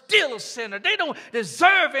person's still a sinner. They don't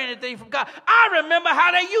deserve anything from God. I remember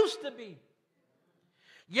how they used to be.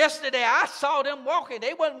 Yesterday, I saw them walking.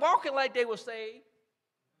 They wasn't walking like they were saved.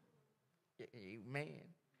 Amen.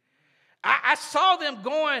 I saw them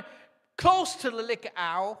going close to the liquor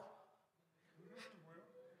aisle.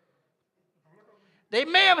 They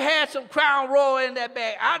may have had some Crown Royal in that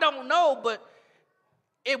bag. I don't know, but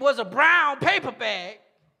it was a brown paper bag.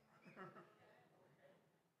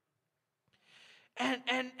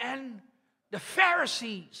 And the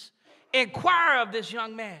Pharisees inquire of this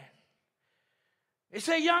young man. They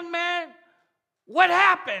say, young man, what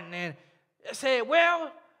happened? And they say,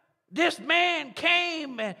 well, this man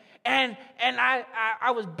came and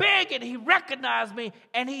I was begging. He recognized me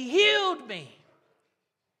and he healed me.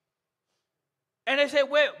 And they said,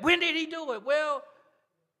 well, when did he do it? Well,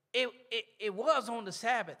 it was on the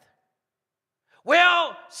Sabbath.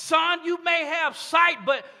 Well, son, you may have sight,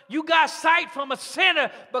 but you got sight from a sinner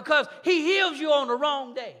because he heals you on the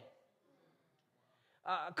wrong day.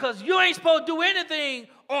 Because you ain't supposed to do anything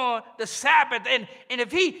on the Sabbath. And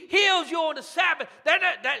if he heals you on the Sabbath,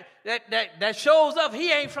 that shows up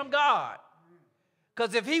he ain't from God.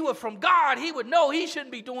 Because if he were from God, he would know he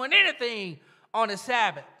shouldn't be doing anything on the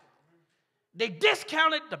Sabbath. They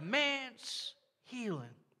discounted the man's healing.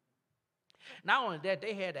 Not only that,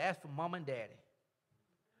 they had to ask for mom and daddy.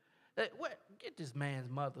 Get this man's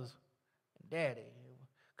mother's and daddy,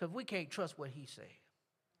 because we can't trust what he said.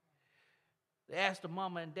 They asked the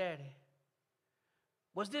mama and daddy,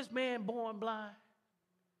 was this man born blind?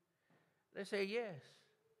 They say, yes.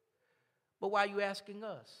 But why are you asking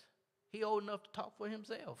us? He old enough to talk for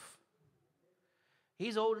himself.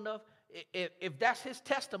 He's old enough. If that's his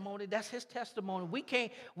testimony, that's his testimony. We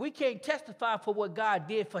can't testify for what God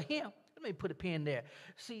did for him. Let me put a pin there.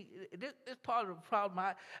 See, this part of the problem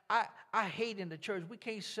I hate in the church. We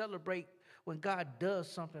can't celebrate when God does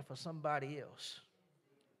something for somebody else.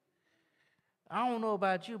 I don't know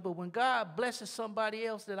about you, but when God blesses somebody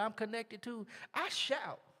else that I'm connected to, I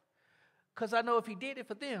shout. Because I know if he did it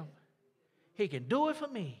for them, he can do it for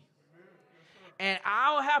me. And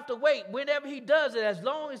I don't have to wait. Whenever he does it, as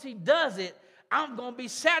long as he does it, I'm going to be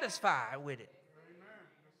satisfied with it.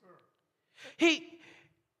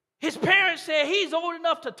 His parents said he's old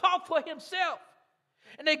enough to talk for himself.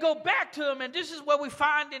 And they go back to him, and this is what we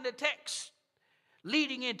find in the text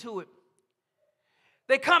leading into it.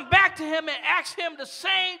 They come back to him and ask him the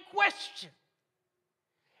same question.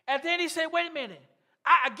 And then he said, wait a minute.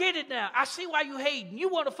 I get it now. I see why you hating. You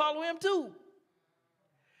want to follow him too.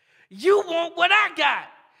 You want what I got.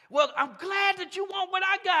 Well, I'm glad that you want what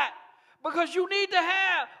I got, because you need to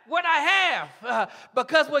have what I have.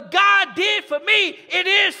 Because what God did for me, it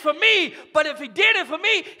is for me. But if he did it for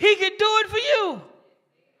me, he can do it for you.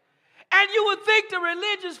 And you would think the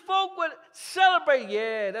religious folk would celebrate.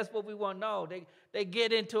 Yeah, that's what we want. No, they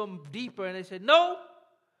get into them deeper and they say, no,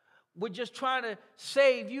 we're just trying to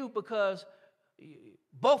save you because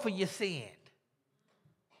both of you sinned.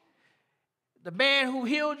 The man who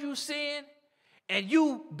healed you sinned, and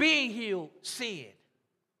you being healed sinned.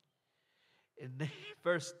 In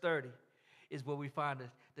verse 30 is where we find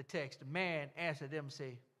the text. The man answered them and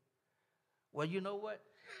said, well, you know what?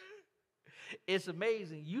 It's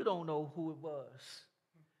amazing. You don't know who it was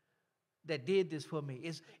that did this for me.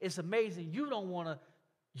 It's amazing. You don't want to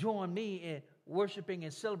join me in worshiping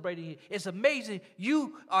and celebrating. It's amazing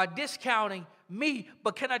you are discounting me.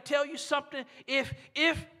 But can I tell you something? If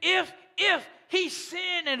he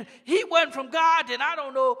sinned and he wasn't from God, then I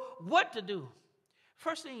don't know what to do.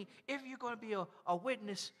 First thing, if you're going to be a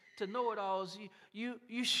witness to know-it-alls,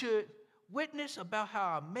 you should witness about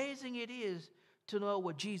how amazing it is to know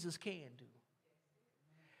what Jesus can do.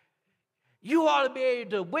 You ought to be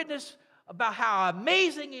able to witness about how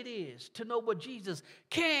amazing it is to know what Jesus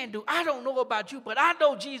can do. I don't know about you, but I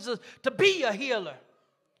know Jesus to be a healer.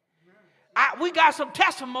 We got some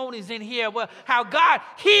testimonies in here where how God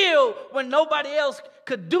healed when nobody else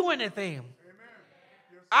could do anything.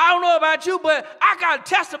 I don't know about you, but I got a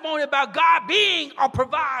testimony about God being a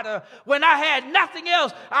provider when I had nothing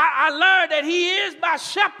else. I learned that he is my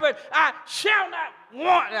shepherd. I shall not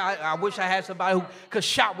want. I wish I had somebody who could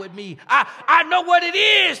shout with me. I know what it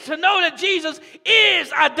is to know that Jesus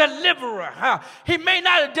is a deliverer. He may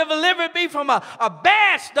not have delivered me from a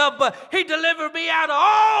bad stuff, but he delivered me out of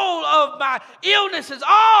all of my illnesses,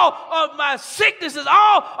 all of my sicknesses,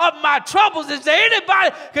 all of my troubles. Is there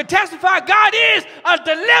anybody can testify God is a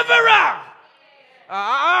deliverer?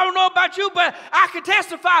 I don't know about you, but I can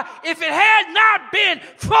testify if it had not been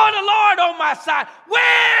for the Lord on my side,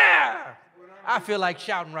 where? I feel like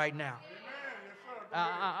shouting right now.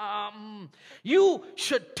 You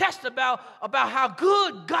should test about how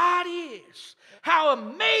good God is, how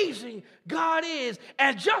amazing God is.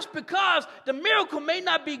 And just because the miracle may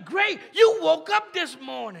not be great, you woke up this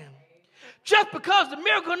morning. Just because the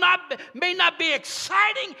miracle may not be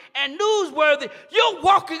exciting and newsworthy, you're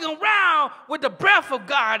walking around with the breath of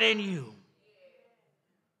God in you.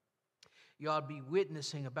 You ought to be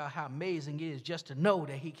witnessing about how amazing it is just to know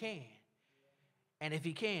that he can. And if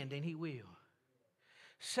he can, then he will.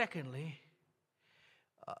 Secondly,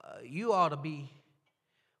 you ought to be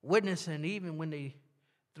witnessing even when they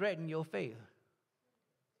threaten your faith.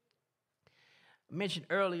 I mentioned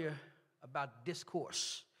earlier about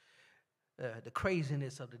discourse, the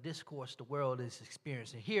craziness of the discourse the world is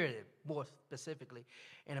experiencing. Here, more specifically,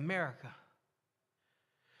 in America.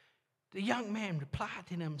 The young man replied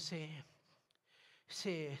to them says,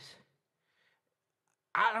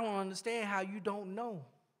 I don't understand how you don't know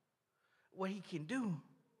what he can do.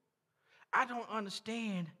 I don't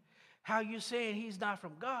understand how you're saying he's not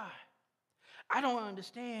from God. I don't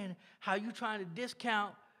understand how you're trying to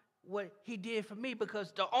discount what he did for me,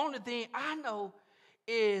 because the only thing I know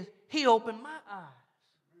is he opened my eyes.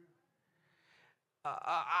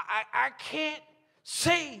 I can't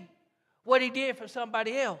say what he did for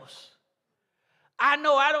somebody else. I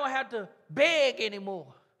know I don't have to beg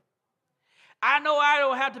anymore. I know I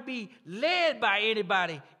don't have to be led by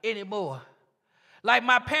anybody anymore. Like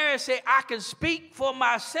my parents say, I can speak for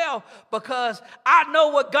myself because I know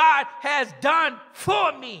what God has done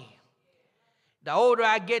for me. The older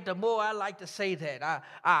I get, the more I like to say that.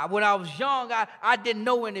 When I was young, I didn't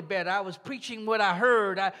know any better. I was preaching what I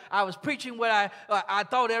heard. I was preaching what I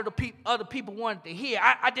thought other people wanted to hear.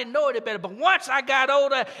 I didn't know any better. But once I got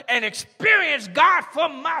older and experienced God for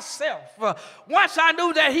myself, once I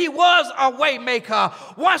knew that he was a way maker,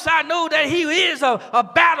 once I knew that he is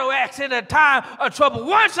a battle axe in a time of trouble,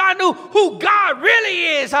 once I knew who God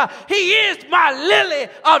really is, he is my lily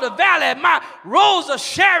of the valley, my rose of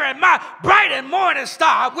Sharon, my bright and morning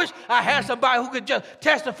star. I wish I had somebody who could just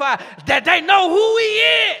testify that they know who he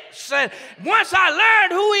is. And once I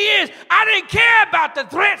learned who he is, I didn't care about the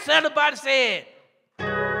threats everybody said.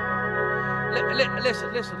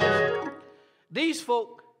 Listen. These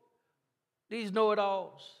folk, these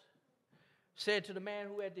know-it-alls, said to the man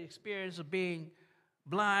who had the experience of being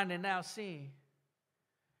blind and now seeing,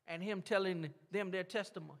 and him telling them their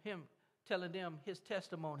testimony, him telling them his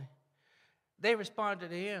testimony, they responded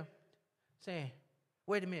to him saying,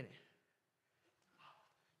 wait a minute.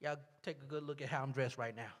 Y'all take a good look at how I'm dressed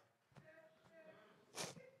right now.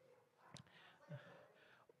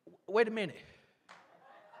 Wait a minute.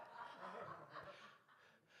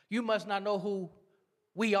 You must not know who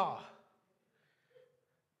we are.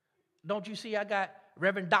 Don't you see I got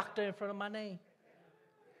Reverend Doctor in front of my name?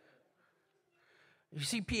 You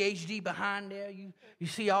see PhD behind there? You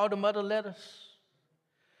see all them other letters?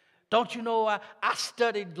 Don't you know I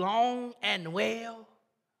studied long and well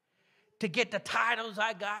to get the titles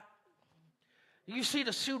I got? You see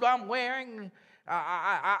the suit I'm wearing?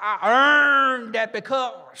 I earned that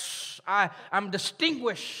because I'm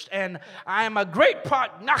distinguished and I am a great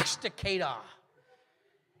prognosticator.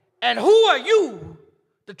 And who are you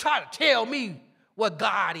to try to tell me what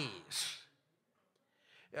God is?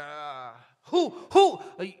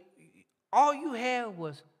 All you had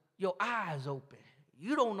was your eyes open.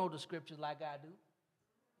 You don't know the scriptures like I do.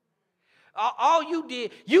 All you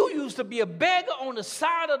did, you used to be a beggar on the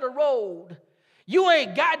side of the road. You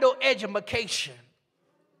ain't got no education.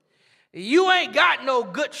 You ain't got no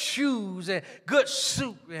good shoes and good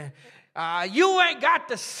suit. You ain't got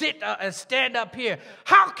to sit and stand up here.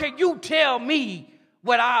 How can you tell me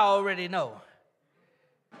what I already know?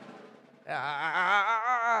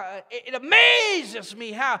 It amazes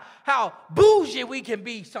me how bougie we can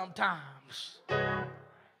be sometimes.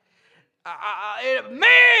 It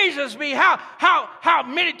amazes me how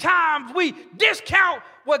many times we discount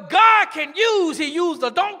what God can use. He used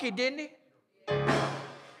a donkey, didn't he?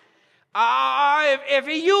 If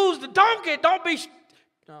he used the donkey, don't be...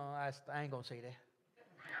 No, I ain't going to say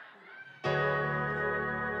that.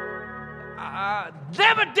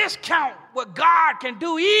 Never discount what God can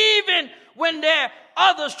do, even when there are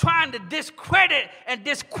others trying to discredit and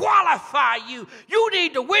disqualify you. You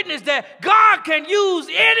need to witness that God can use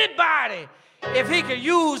anybody. If he can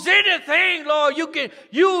use anything, Lord, you can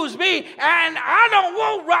use me. And I don't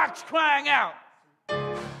want rocks crying out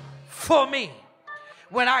for me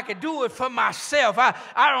when I can do it for myself.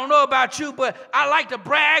 I don't know about you, but I like to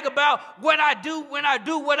brag about what I do when I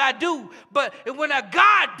do what I do. But when a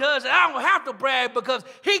God does it, I don't have to brag because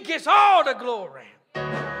he gets all the glory.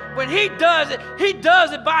 When he does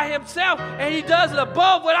it by himself, and he does it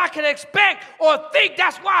above what I can expect or think.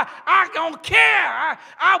 That's why I don't care.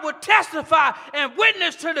 I would testify and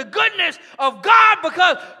witness to the goodness of God,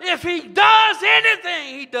 because if he does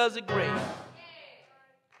anything, he does it great.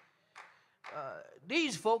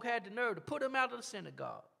 These folk had the nerve to put him out of the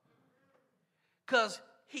synagogue because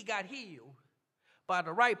he got healed by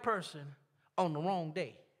the right person on the wrong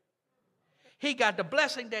day. He got the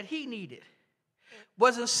blessing that he needed.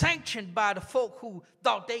 Wasn't sanctioned by the folk who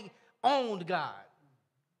thought they owned God.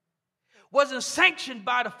 Wasn't sanctioned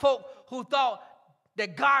by the folk who thought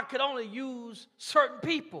that God could only use certain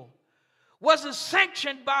people. Wasn't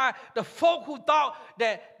sanctioned by the folk who thought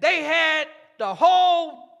that they had the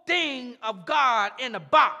whole thing of God in a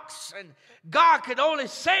box, and God could only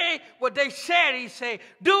say what they said he said,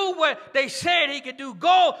 do what they said he could do,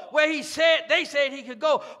 go where they said he could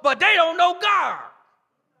go, but they don't know God.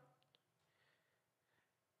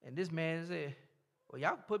 And this man said, well,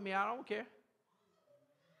 y'all can put me out, I don't care.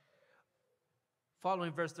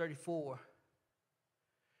 Following verse 34,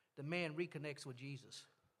 the man reconnects with Jesus.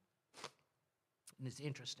 And it's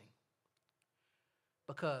interesting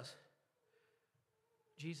because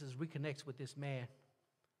Jesus reconnects with this man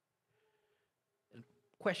and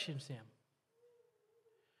questions him.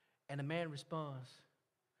 And the man responds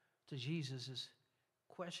to Jesus'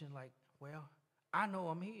 question like, well, I know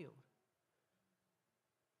I'm healed.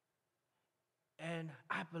 And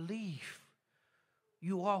I believe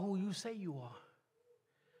you are who you say you are.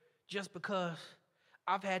 Just because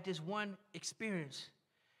I've had this one experience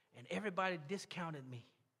and everybody discounted me.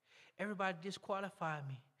 Everybody disqualified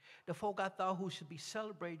me. The folk I thought who should be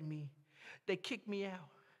celebrating me, they kicked me out,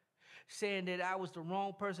 saying that I was the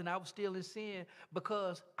wrong person. I was still in sin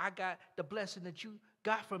because I got the blessing that you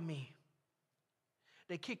got from me.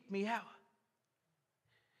 They kicked me out.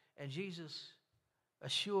 And Jesus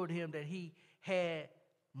assured him that he had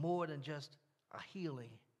more than just a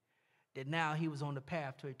healing, that now he was on the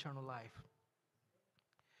path to eternal life.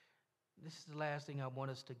 This is the last thing I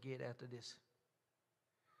want us to get after this.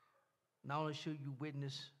 Not only should you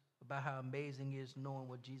witness about how amazing it is knowing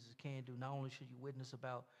what Jesus can do, not only should you witness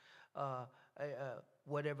about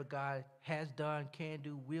whatever God has done, can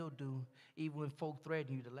do, will do, even when folk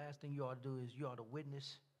threaten you, the last thing you ought to do is you ought to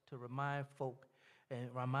witness to remind folk and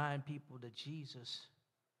remind people that Jesus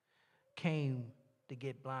came to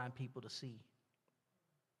get blind people to see.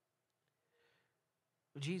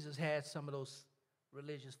 Jesus had some of those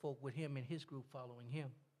religious folk with him and his group following him.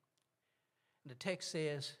 And the text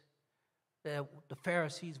says that the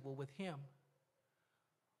Pharisees were with him.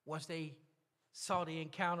 Once they saw the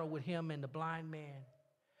encounter with him and the blind man,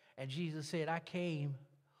 and Jesus said, I came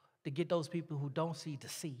to get those people who don't see to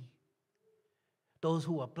see, those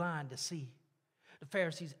who are blind to see. The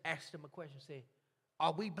Pharisees asked him a question, said,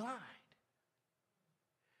 are we blind?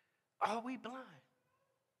 Are we blind?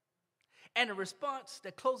 And the response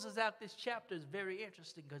that closes out this chapter is very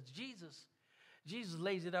interesting because Jesus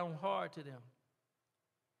lays it on hard to them.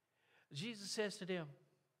 Jesus says to them,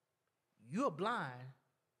 you're blind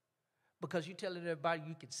because you're telling everybody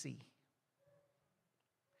you can see.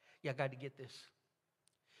 Y'all got to get this.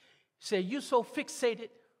 Say, you're so fixated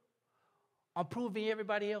on proving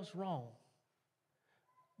everybody else wrong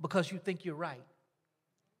because you think you're right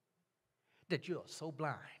that you're so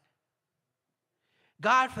blind.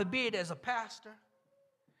 God forbid, as a pastor,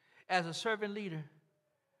 as a servant leader,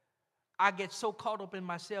 I get so caught up in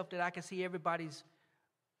myself that I can see everybody's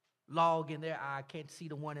log in their eye. I can't see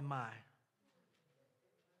the one in mine.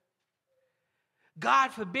 God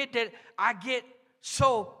forbid that I get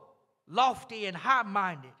so lofty and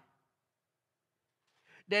high-minded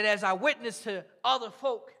that as I witness to other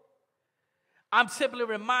folk, I'm simply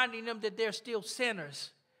reminding them that they're still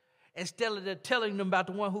sinners instead of telling them about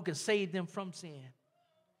the one who can save them from sin.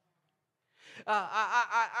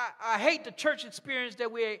 I hate the church experience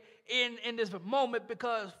that we're in this moment,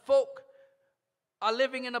 because folk are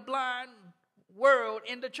living in a blind world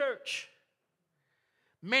in the church.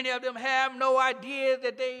 Many of them have no idea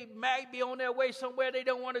that they might be on their way somewhere they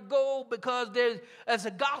don't want to go, because there's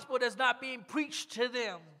a gospel that's not being preached to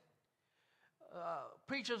them.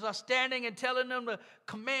 Preachers are standing and telling them to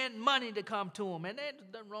command money to come to them. And there's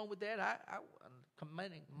nothing wrong with that. I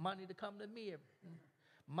commanding money to come to me.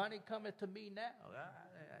 Money cometh to me now.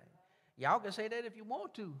 Y'all can say that if you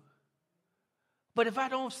want to. But if I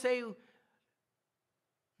don't say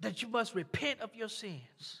that you must repent of your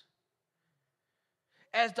sins,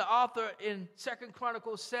 as the author in 2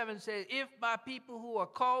 Chronicles 7 says, if my people who are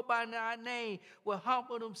called by thy name will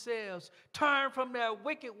humble themselves, turn from their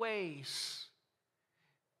wicked ways,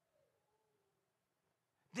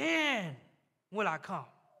 then will I come.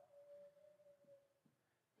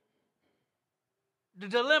 The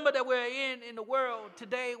dilemma that we're in the world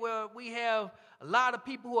today, where we have a lot of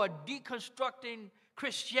people who are deconstructing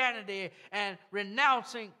Christianity and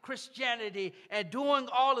renouncing Christianity and doing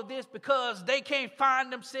all of this because they can't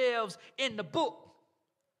find themselves in the book.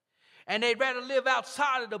 And they'd rather live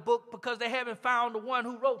outside of the book because they haven't found the one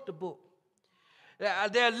who wrote the book.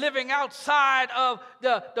 They're living outside of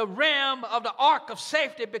the realm of the ark of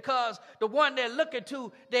safety because the one they're looking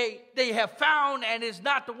to, they have found, and is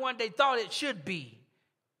not the one they thought it should be.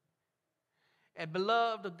 And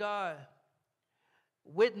beloved of God,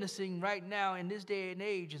 witnessing right now in this day and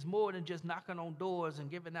age is more than just knocking on doors and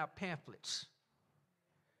giving out pamphlets.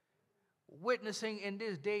 Witnessing in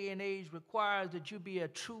this day and age requires that you be a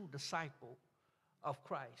true disciple of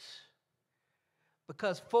Christ,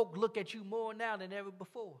 because folk look at you more now than ever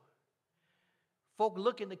before. Folk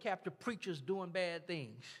looking to capture preachers doing bad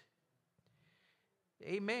things.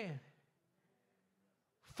 Amen.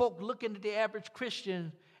 Folk looking at the average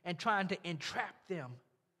Christian and trying to entrap them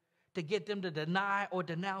to get them to deny or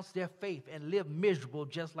denounce their faith and live miserable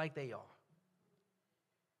just like they are.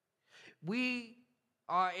 We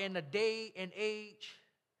are in a day and age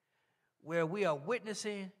where we are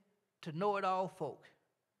witnessing to know-it-all folk.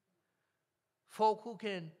 Folk who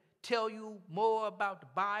can tell you more about the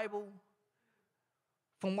Bible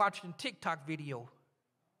from watching TikTok video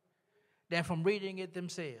than from reading it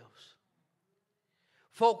themselves.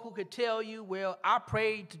 Folk who could tell you, well, I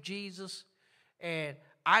prayed to Jesus and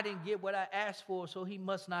I didn't get what I asked for, so he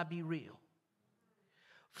must not be real.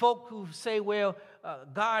 Folk who say, well,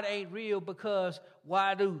 God ain't real because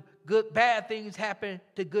why do bad things happen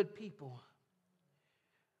to good people?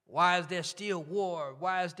 Why is there still war?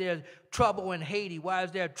 Why is there trouble in Haiti? Why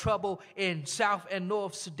is there trouble in South and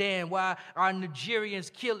North Sudan? Why are Nigerian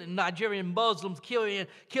Muslims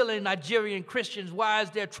killing Nigerian Christians? Why is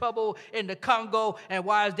there trouble in the Congo? And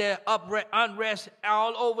why is there unrest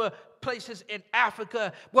all over places in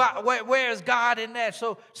Africa? Where is God in that?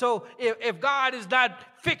 So if God is not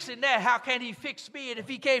fixing that, how can he fix me? And if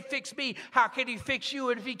he can't fix me, how can he fix you?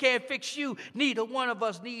 And if he can't fix you, neither one of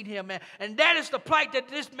us need him. And that is the plight that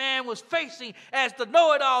this man was facing as the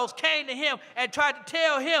know-it-alls came to him and tried to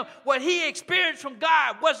tell him what he experienced from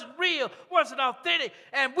God wasn't real, wasn't authentic.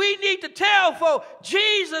 And we need to tell folks,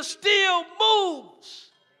 Jesus still moves.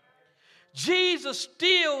 Jesus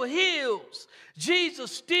still heals.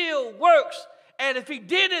 Jesus still works. And if he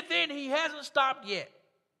did it then, he hasn't stopped yet.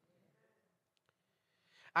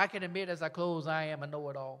 I can admit as I close, I am a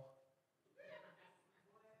know-it-all.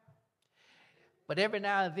 But every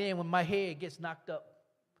now and then when my head gets knocked up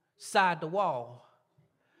side the wall,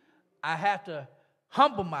 I have to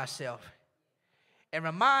humble myself and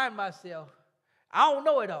remind myself, I don't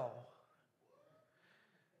know it all.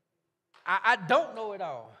 I don't know it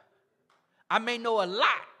all. I may know a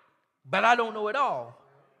lot, but I don't know it all.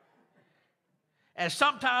 And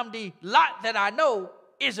sometimes the lot that I know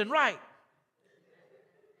isn't right.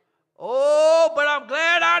 Oh, but I'm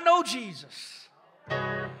glad I know Jesus.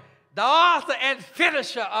 the author and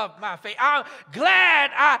finisher of my faith. I'm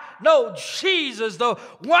glad I know Jesus, the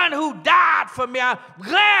one who died for me. I'm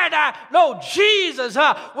glad I know Jesus.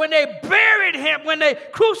 When they buried him, when they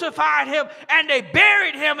crucified him, and they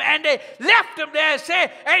buried him, and they left him there and said,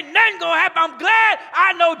 ain't nothing going to happen. I'm glad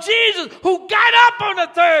I know Jesus who got up on the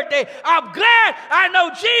third day. I'm glad I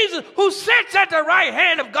know Jesus who sits at the right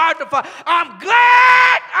hand of God the Father. I'm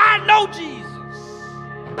glad I know Jesus.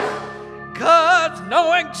 Because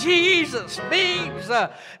knowing Jesus means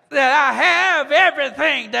that I have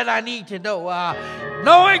everything that I need to know.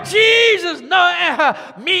 Knowing Jesus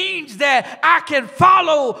means that I can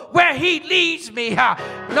follow where he leads me.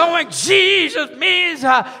 Knowing Jesus means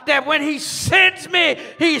that when he sends me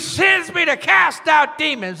to cast out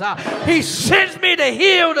demons. He sends me to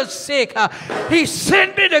heal the sick. He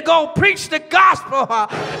sends me to go preach the gospel.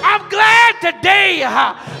 I'm glad today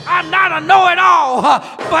I'm not a know-it-all,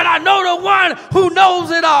 but I know the one who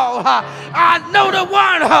knows it all. I know the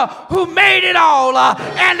one who made it all.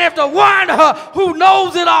 And if the one who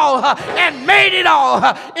knows it all and made it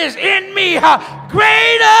all is in me,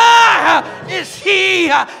 greater is he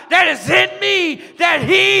that is in me than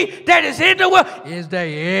he that is in the world. Is there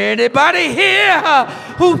anybody here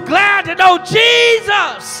who's glad to know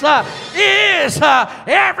Jesus is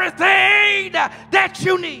everything that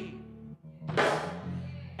you need?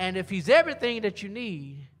 And if he's everything that you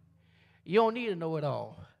need, you don't need to know it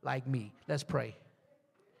all like me. Let's pray.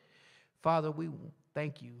 Father, we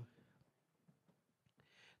thank you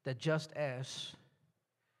that just as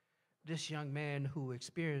this young man who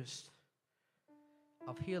experienced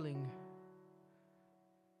of healing,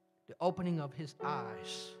 the opening of his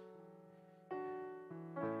eyes,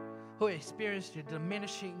 who experienced the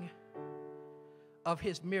diminishing of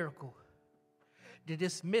his miracle, the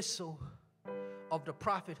dismissal of the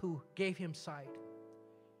prophet who gave him sight,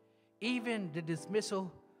 even the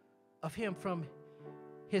dismissal of him from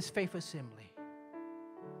his faith assembly.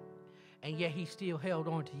 And yet he still held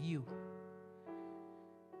on to you.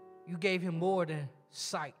 You gave him more than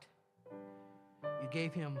sight. You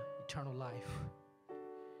gave him eternal life.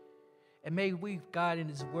 And may we, God, in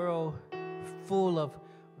this world full of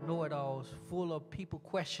know-it-alls, full of people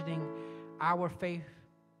questioning our faith,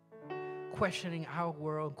 questioning our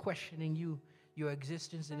world, questioning you, your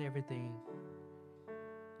existence and everything,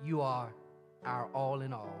 you are our all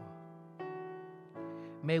in all.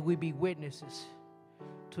 May we be witnesses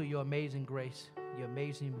to your amazing grace, your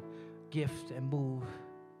amazing gift and move.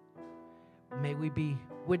 May we be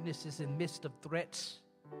witnesses in the midst of threats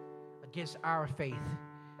against our faith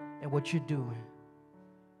and what you're doing.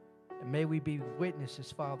 And may we be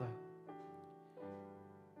witnesses, Father,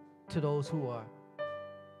 to those who are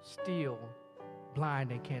still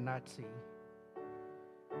blind and cannot see.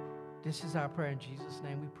 This is our prayer in Jesus'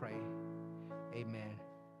 name we pray. Amen.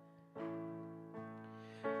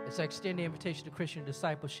 As I extend the invitation to Christian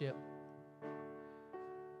discipleship,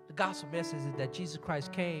 the gospel message is that Jesus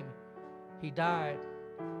Christ came, he died,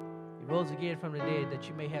 he rose again from the dead that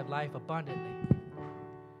you may have life abundantly.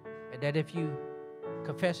 And that if you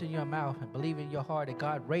confess in your mouth and believe in your heart that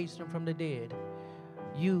God raised him from the dead,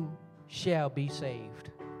 you shall be saved.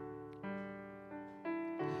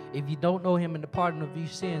 If you don't know him in the pardon of your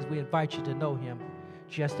sins, we invite you to know him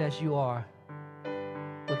just as you are.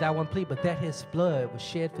 Without one plea, but that his blood was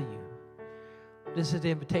shed for you. This is the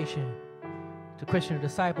invitation to Christian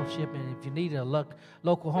discipleship, and if you need a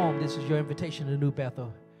local home, this is your invitation to New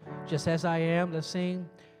Bethel. Just as I am, let's sing.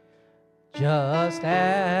 Just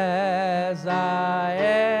as I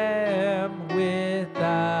am,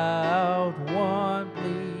 without one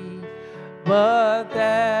plea, but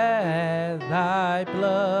that thy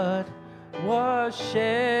blood was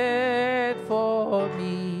shed for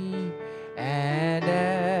me, and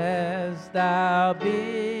as thou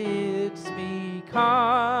bidst me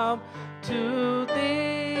come to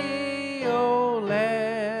thee, O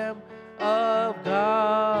Lamb of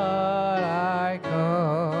God, I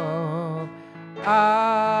come,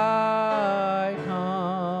 I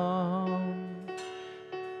come.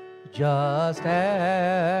 Just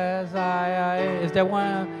as I is there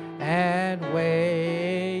one? And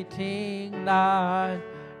waiting not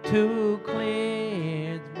to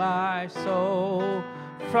cleanse my soul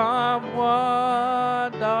from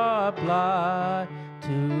wonder blood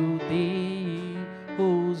to thee,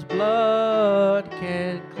 whose blood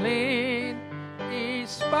can clean each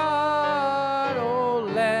spot, O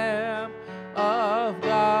Lamb of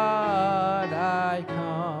God, I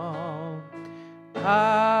come.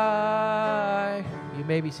 You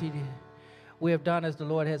may be seated. We have done as the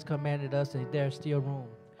Lord has commanded us, and there's still room.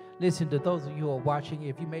 Listen, to those of you who are watching,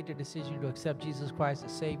 if you made the decision to accept Jesus Christ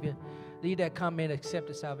as Savior, leave that comment, accept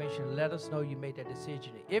the salvation. Let us know you made that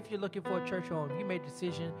decision. If you're looking for a church home, if you made the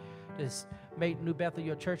decision to make New Bethel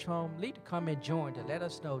your church home, leave the comment, join to let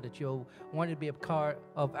us know that you want to be a part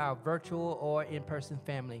of our virtual or in-person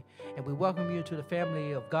family. And we welcome you to the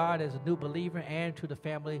family of God as a new believer and to the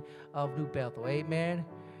family of New Bethel. Amen.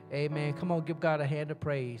 Amen. Come on, give God a hand of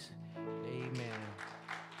praise. Amen.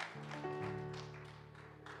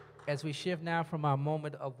 As we shift now from our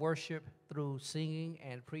moment of worship through singing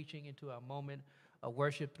and preaching into our moment of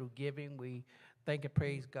worship through giving, we thank and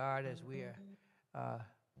praise God as we are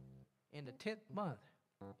in the 10th month.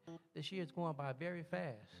 This year is going by very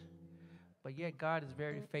fast, but yet God is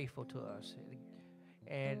very faithful to us.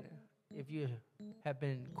 And if you have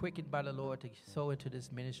been quickened by the Lord to sow into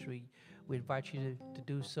this ministry, we invite you to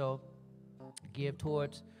do so. Give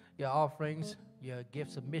towards your offerings, your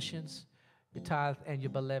gifts of missions, your tithe, and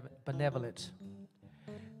your benevolence.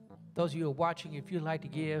 Those of you who are watching, if you'd like to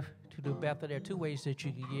give to New Bethel, there are two ways that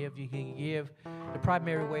you can give. You can give the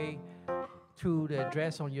primary way through the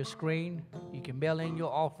address on your screen. You can mail in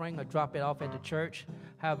your offering or drop it off at the church,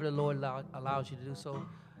 however the Lord allows you to do so.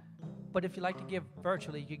 But if you like to give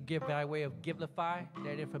virtually, you can give by way of Givelify.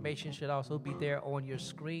 That information should also be there on your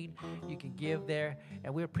screen. You can give there,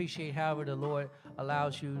 and we appreciate however the Lord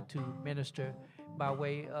allows you to minister by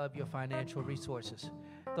way of your financial resources.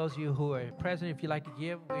 Those of you who are present, if you'd like to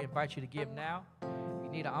give, we invite you to give now. If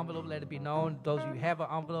you need an envelope, let it be known. Those of you who have an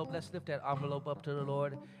envelope, let's lift that envelope up to the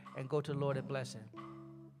Lord and go to the Lord in blessing.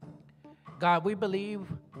 God, we believe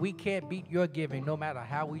we can't beat your giving no matter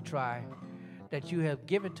how we try, that you have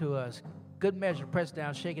given to us good measure, pressed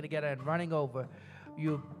down, shaken together, and running over.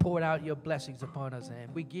 You poured out your blessings upon us,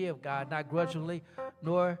 and we give, God, not grudgingly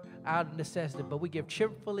nor out of necessity, but we give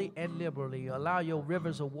cheerfully and liberally. Allow your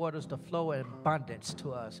rivers of waters to flow in abundance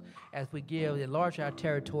to us as we give, enlarge our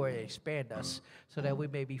territory, expand us so that we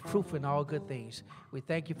may be fruitful in all good things. We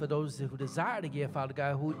thank you for those who desire to give, Father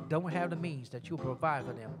God, who don't have the means, that you provide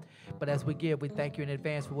for them. But as we give, we thank you in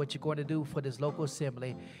advance for what you're going to do for this local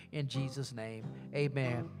assembly in Jesus' name.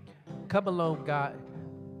 Amen. Come along, God.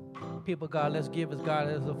 People, God, let's give as God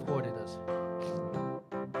has afforded us.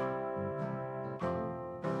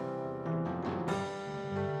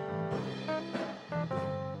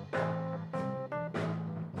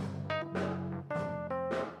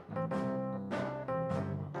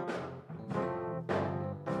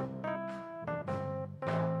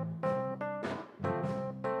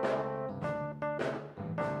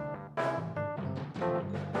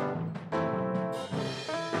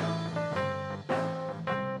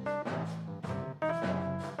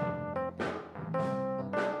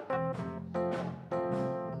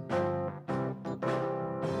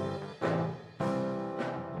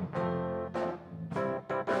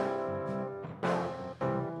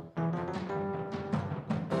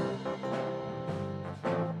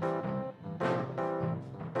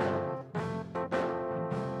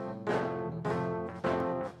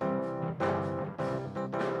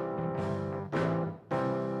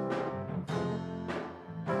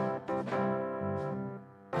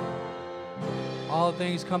 All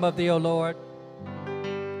things come of thee, O Lord.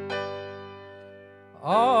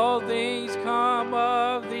 All things come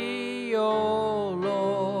of thee, O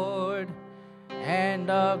Lord, and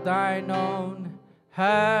of thine own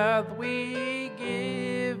have we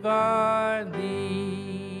given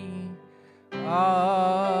thee.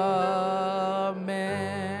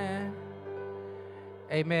 Amen.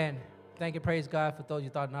 Amen. Thank you, praise God, for those you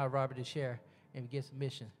thought not robbery to share and give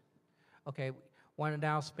submission. Okay, one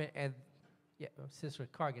announcement, and yeah, Sister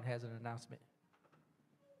Cargan has an announcement.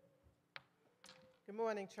 Good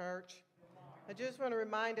morning, church. I just want to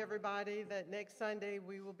remind everybody that next Sunday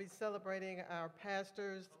we will be celebrating our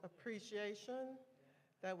pastor's appreciation.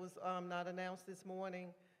 That was not announced this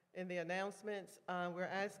morning in the announcements. We're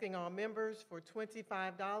asking our members for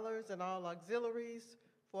 $25 and all auxiliaries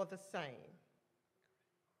for the same.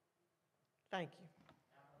 Thank you.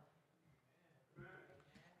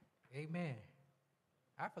 Amen.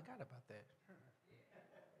 I forgot about that.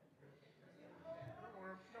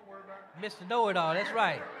 Mr. Know-It-All, that's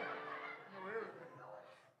right.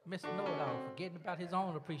 Mr. Know-It-All, forgetting about his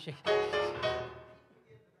own appreciation.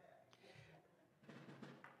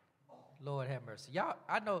 Lord have mercy. Y'all,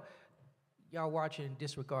 I know y'all watching and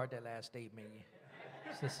disregard that last statement,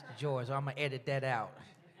 Sister George, so I'm going to edit that out.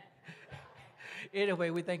 Anyway,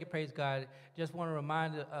 we thank and praise God. Just want to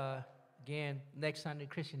remind, again, next Sunday,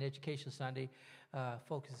 Christian Education Sunday,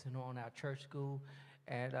 focusing on our church school,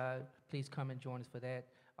 and please come and join us for that.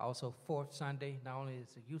 Also, fourth Sunday, not only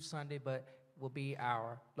is it Youth Sunday, but will be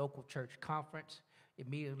our local church conference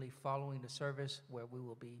immediately following the service, where we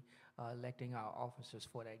will be electing our officers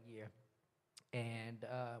for that year. And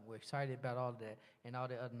we're excited about all that and all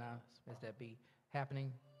the other announcements that be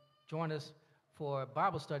happening. Join us for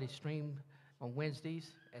Bible study stream on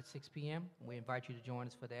Wednesdays at 6 p.m. We invite you to join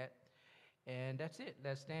us for that. And that's it.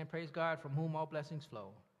 Let's stand, praise God, from whom all blessings flow.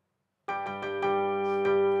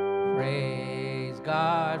 Praise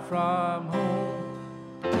God, from whom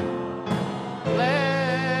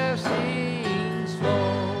blessings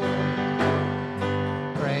flow.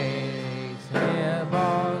 Praise Him,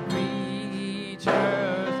 all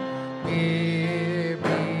creatures here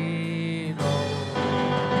below.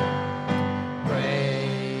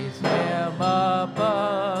 Praise Him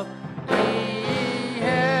above, ye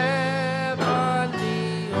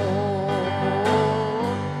heavenly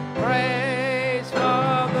hosts. Praise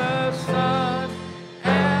Father, Son,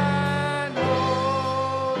 and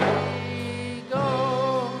Holy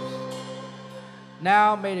Ghost.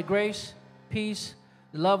 Now may the grace, peace,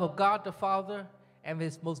 the love of God the Father, and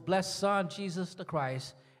His most blessed Son, Jesus the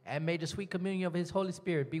Christ, and may the sweet communion of His Holy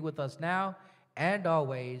Spirit be with us now and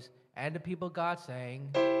always. And the people of God saying,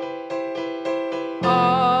 Amen.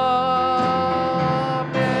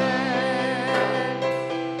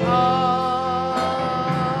 Amen.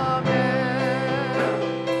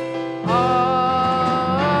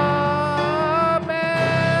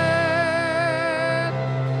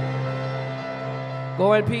 Amen.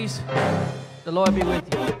 Go in peace. The Lord be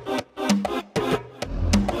with you.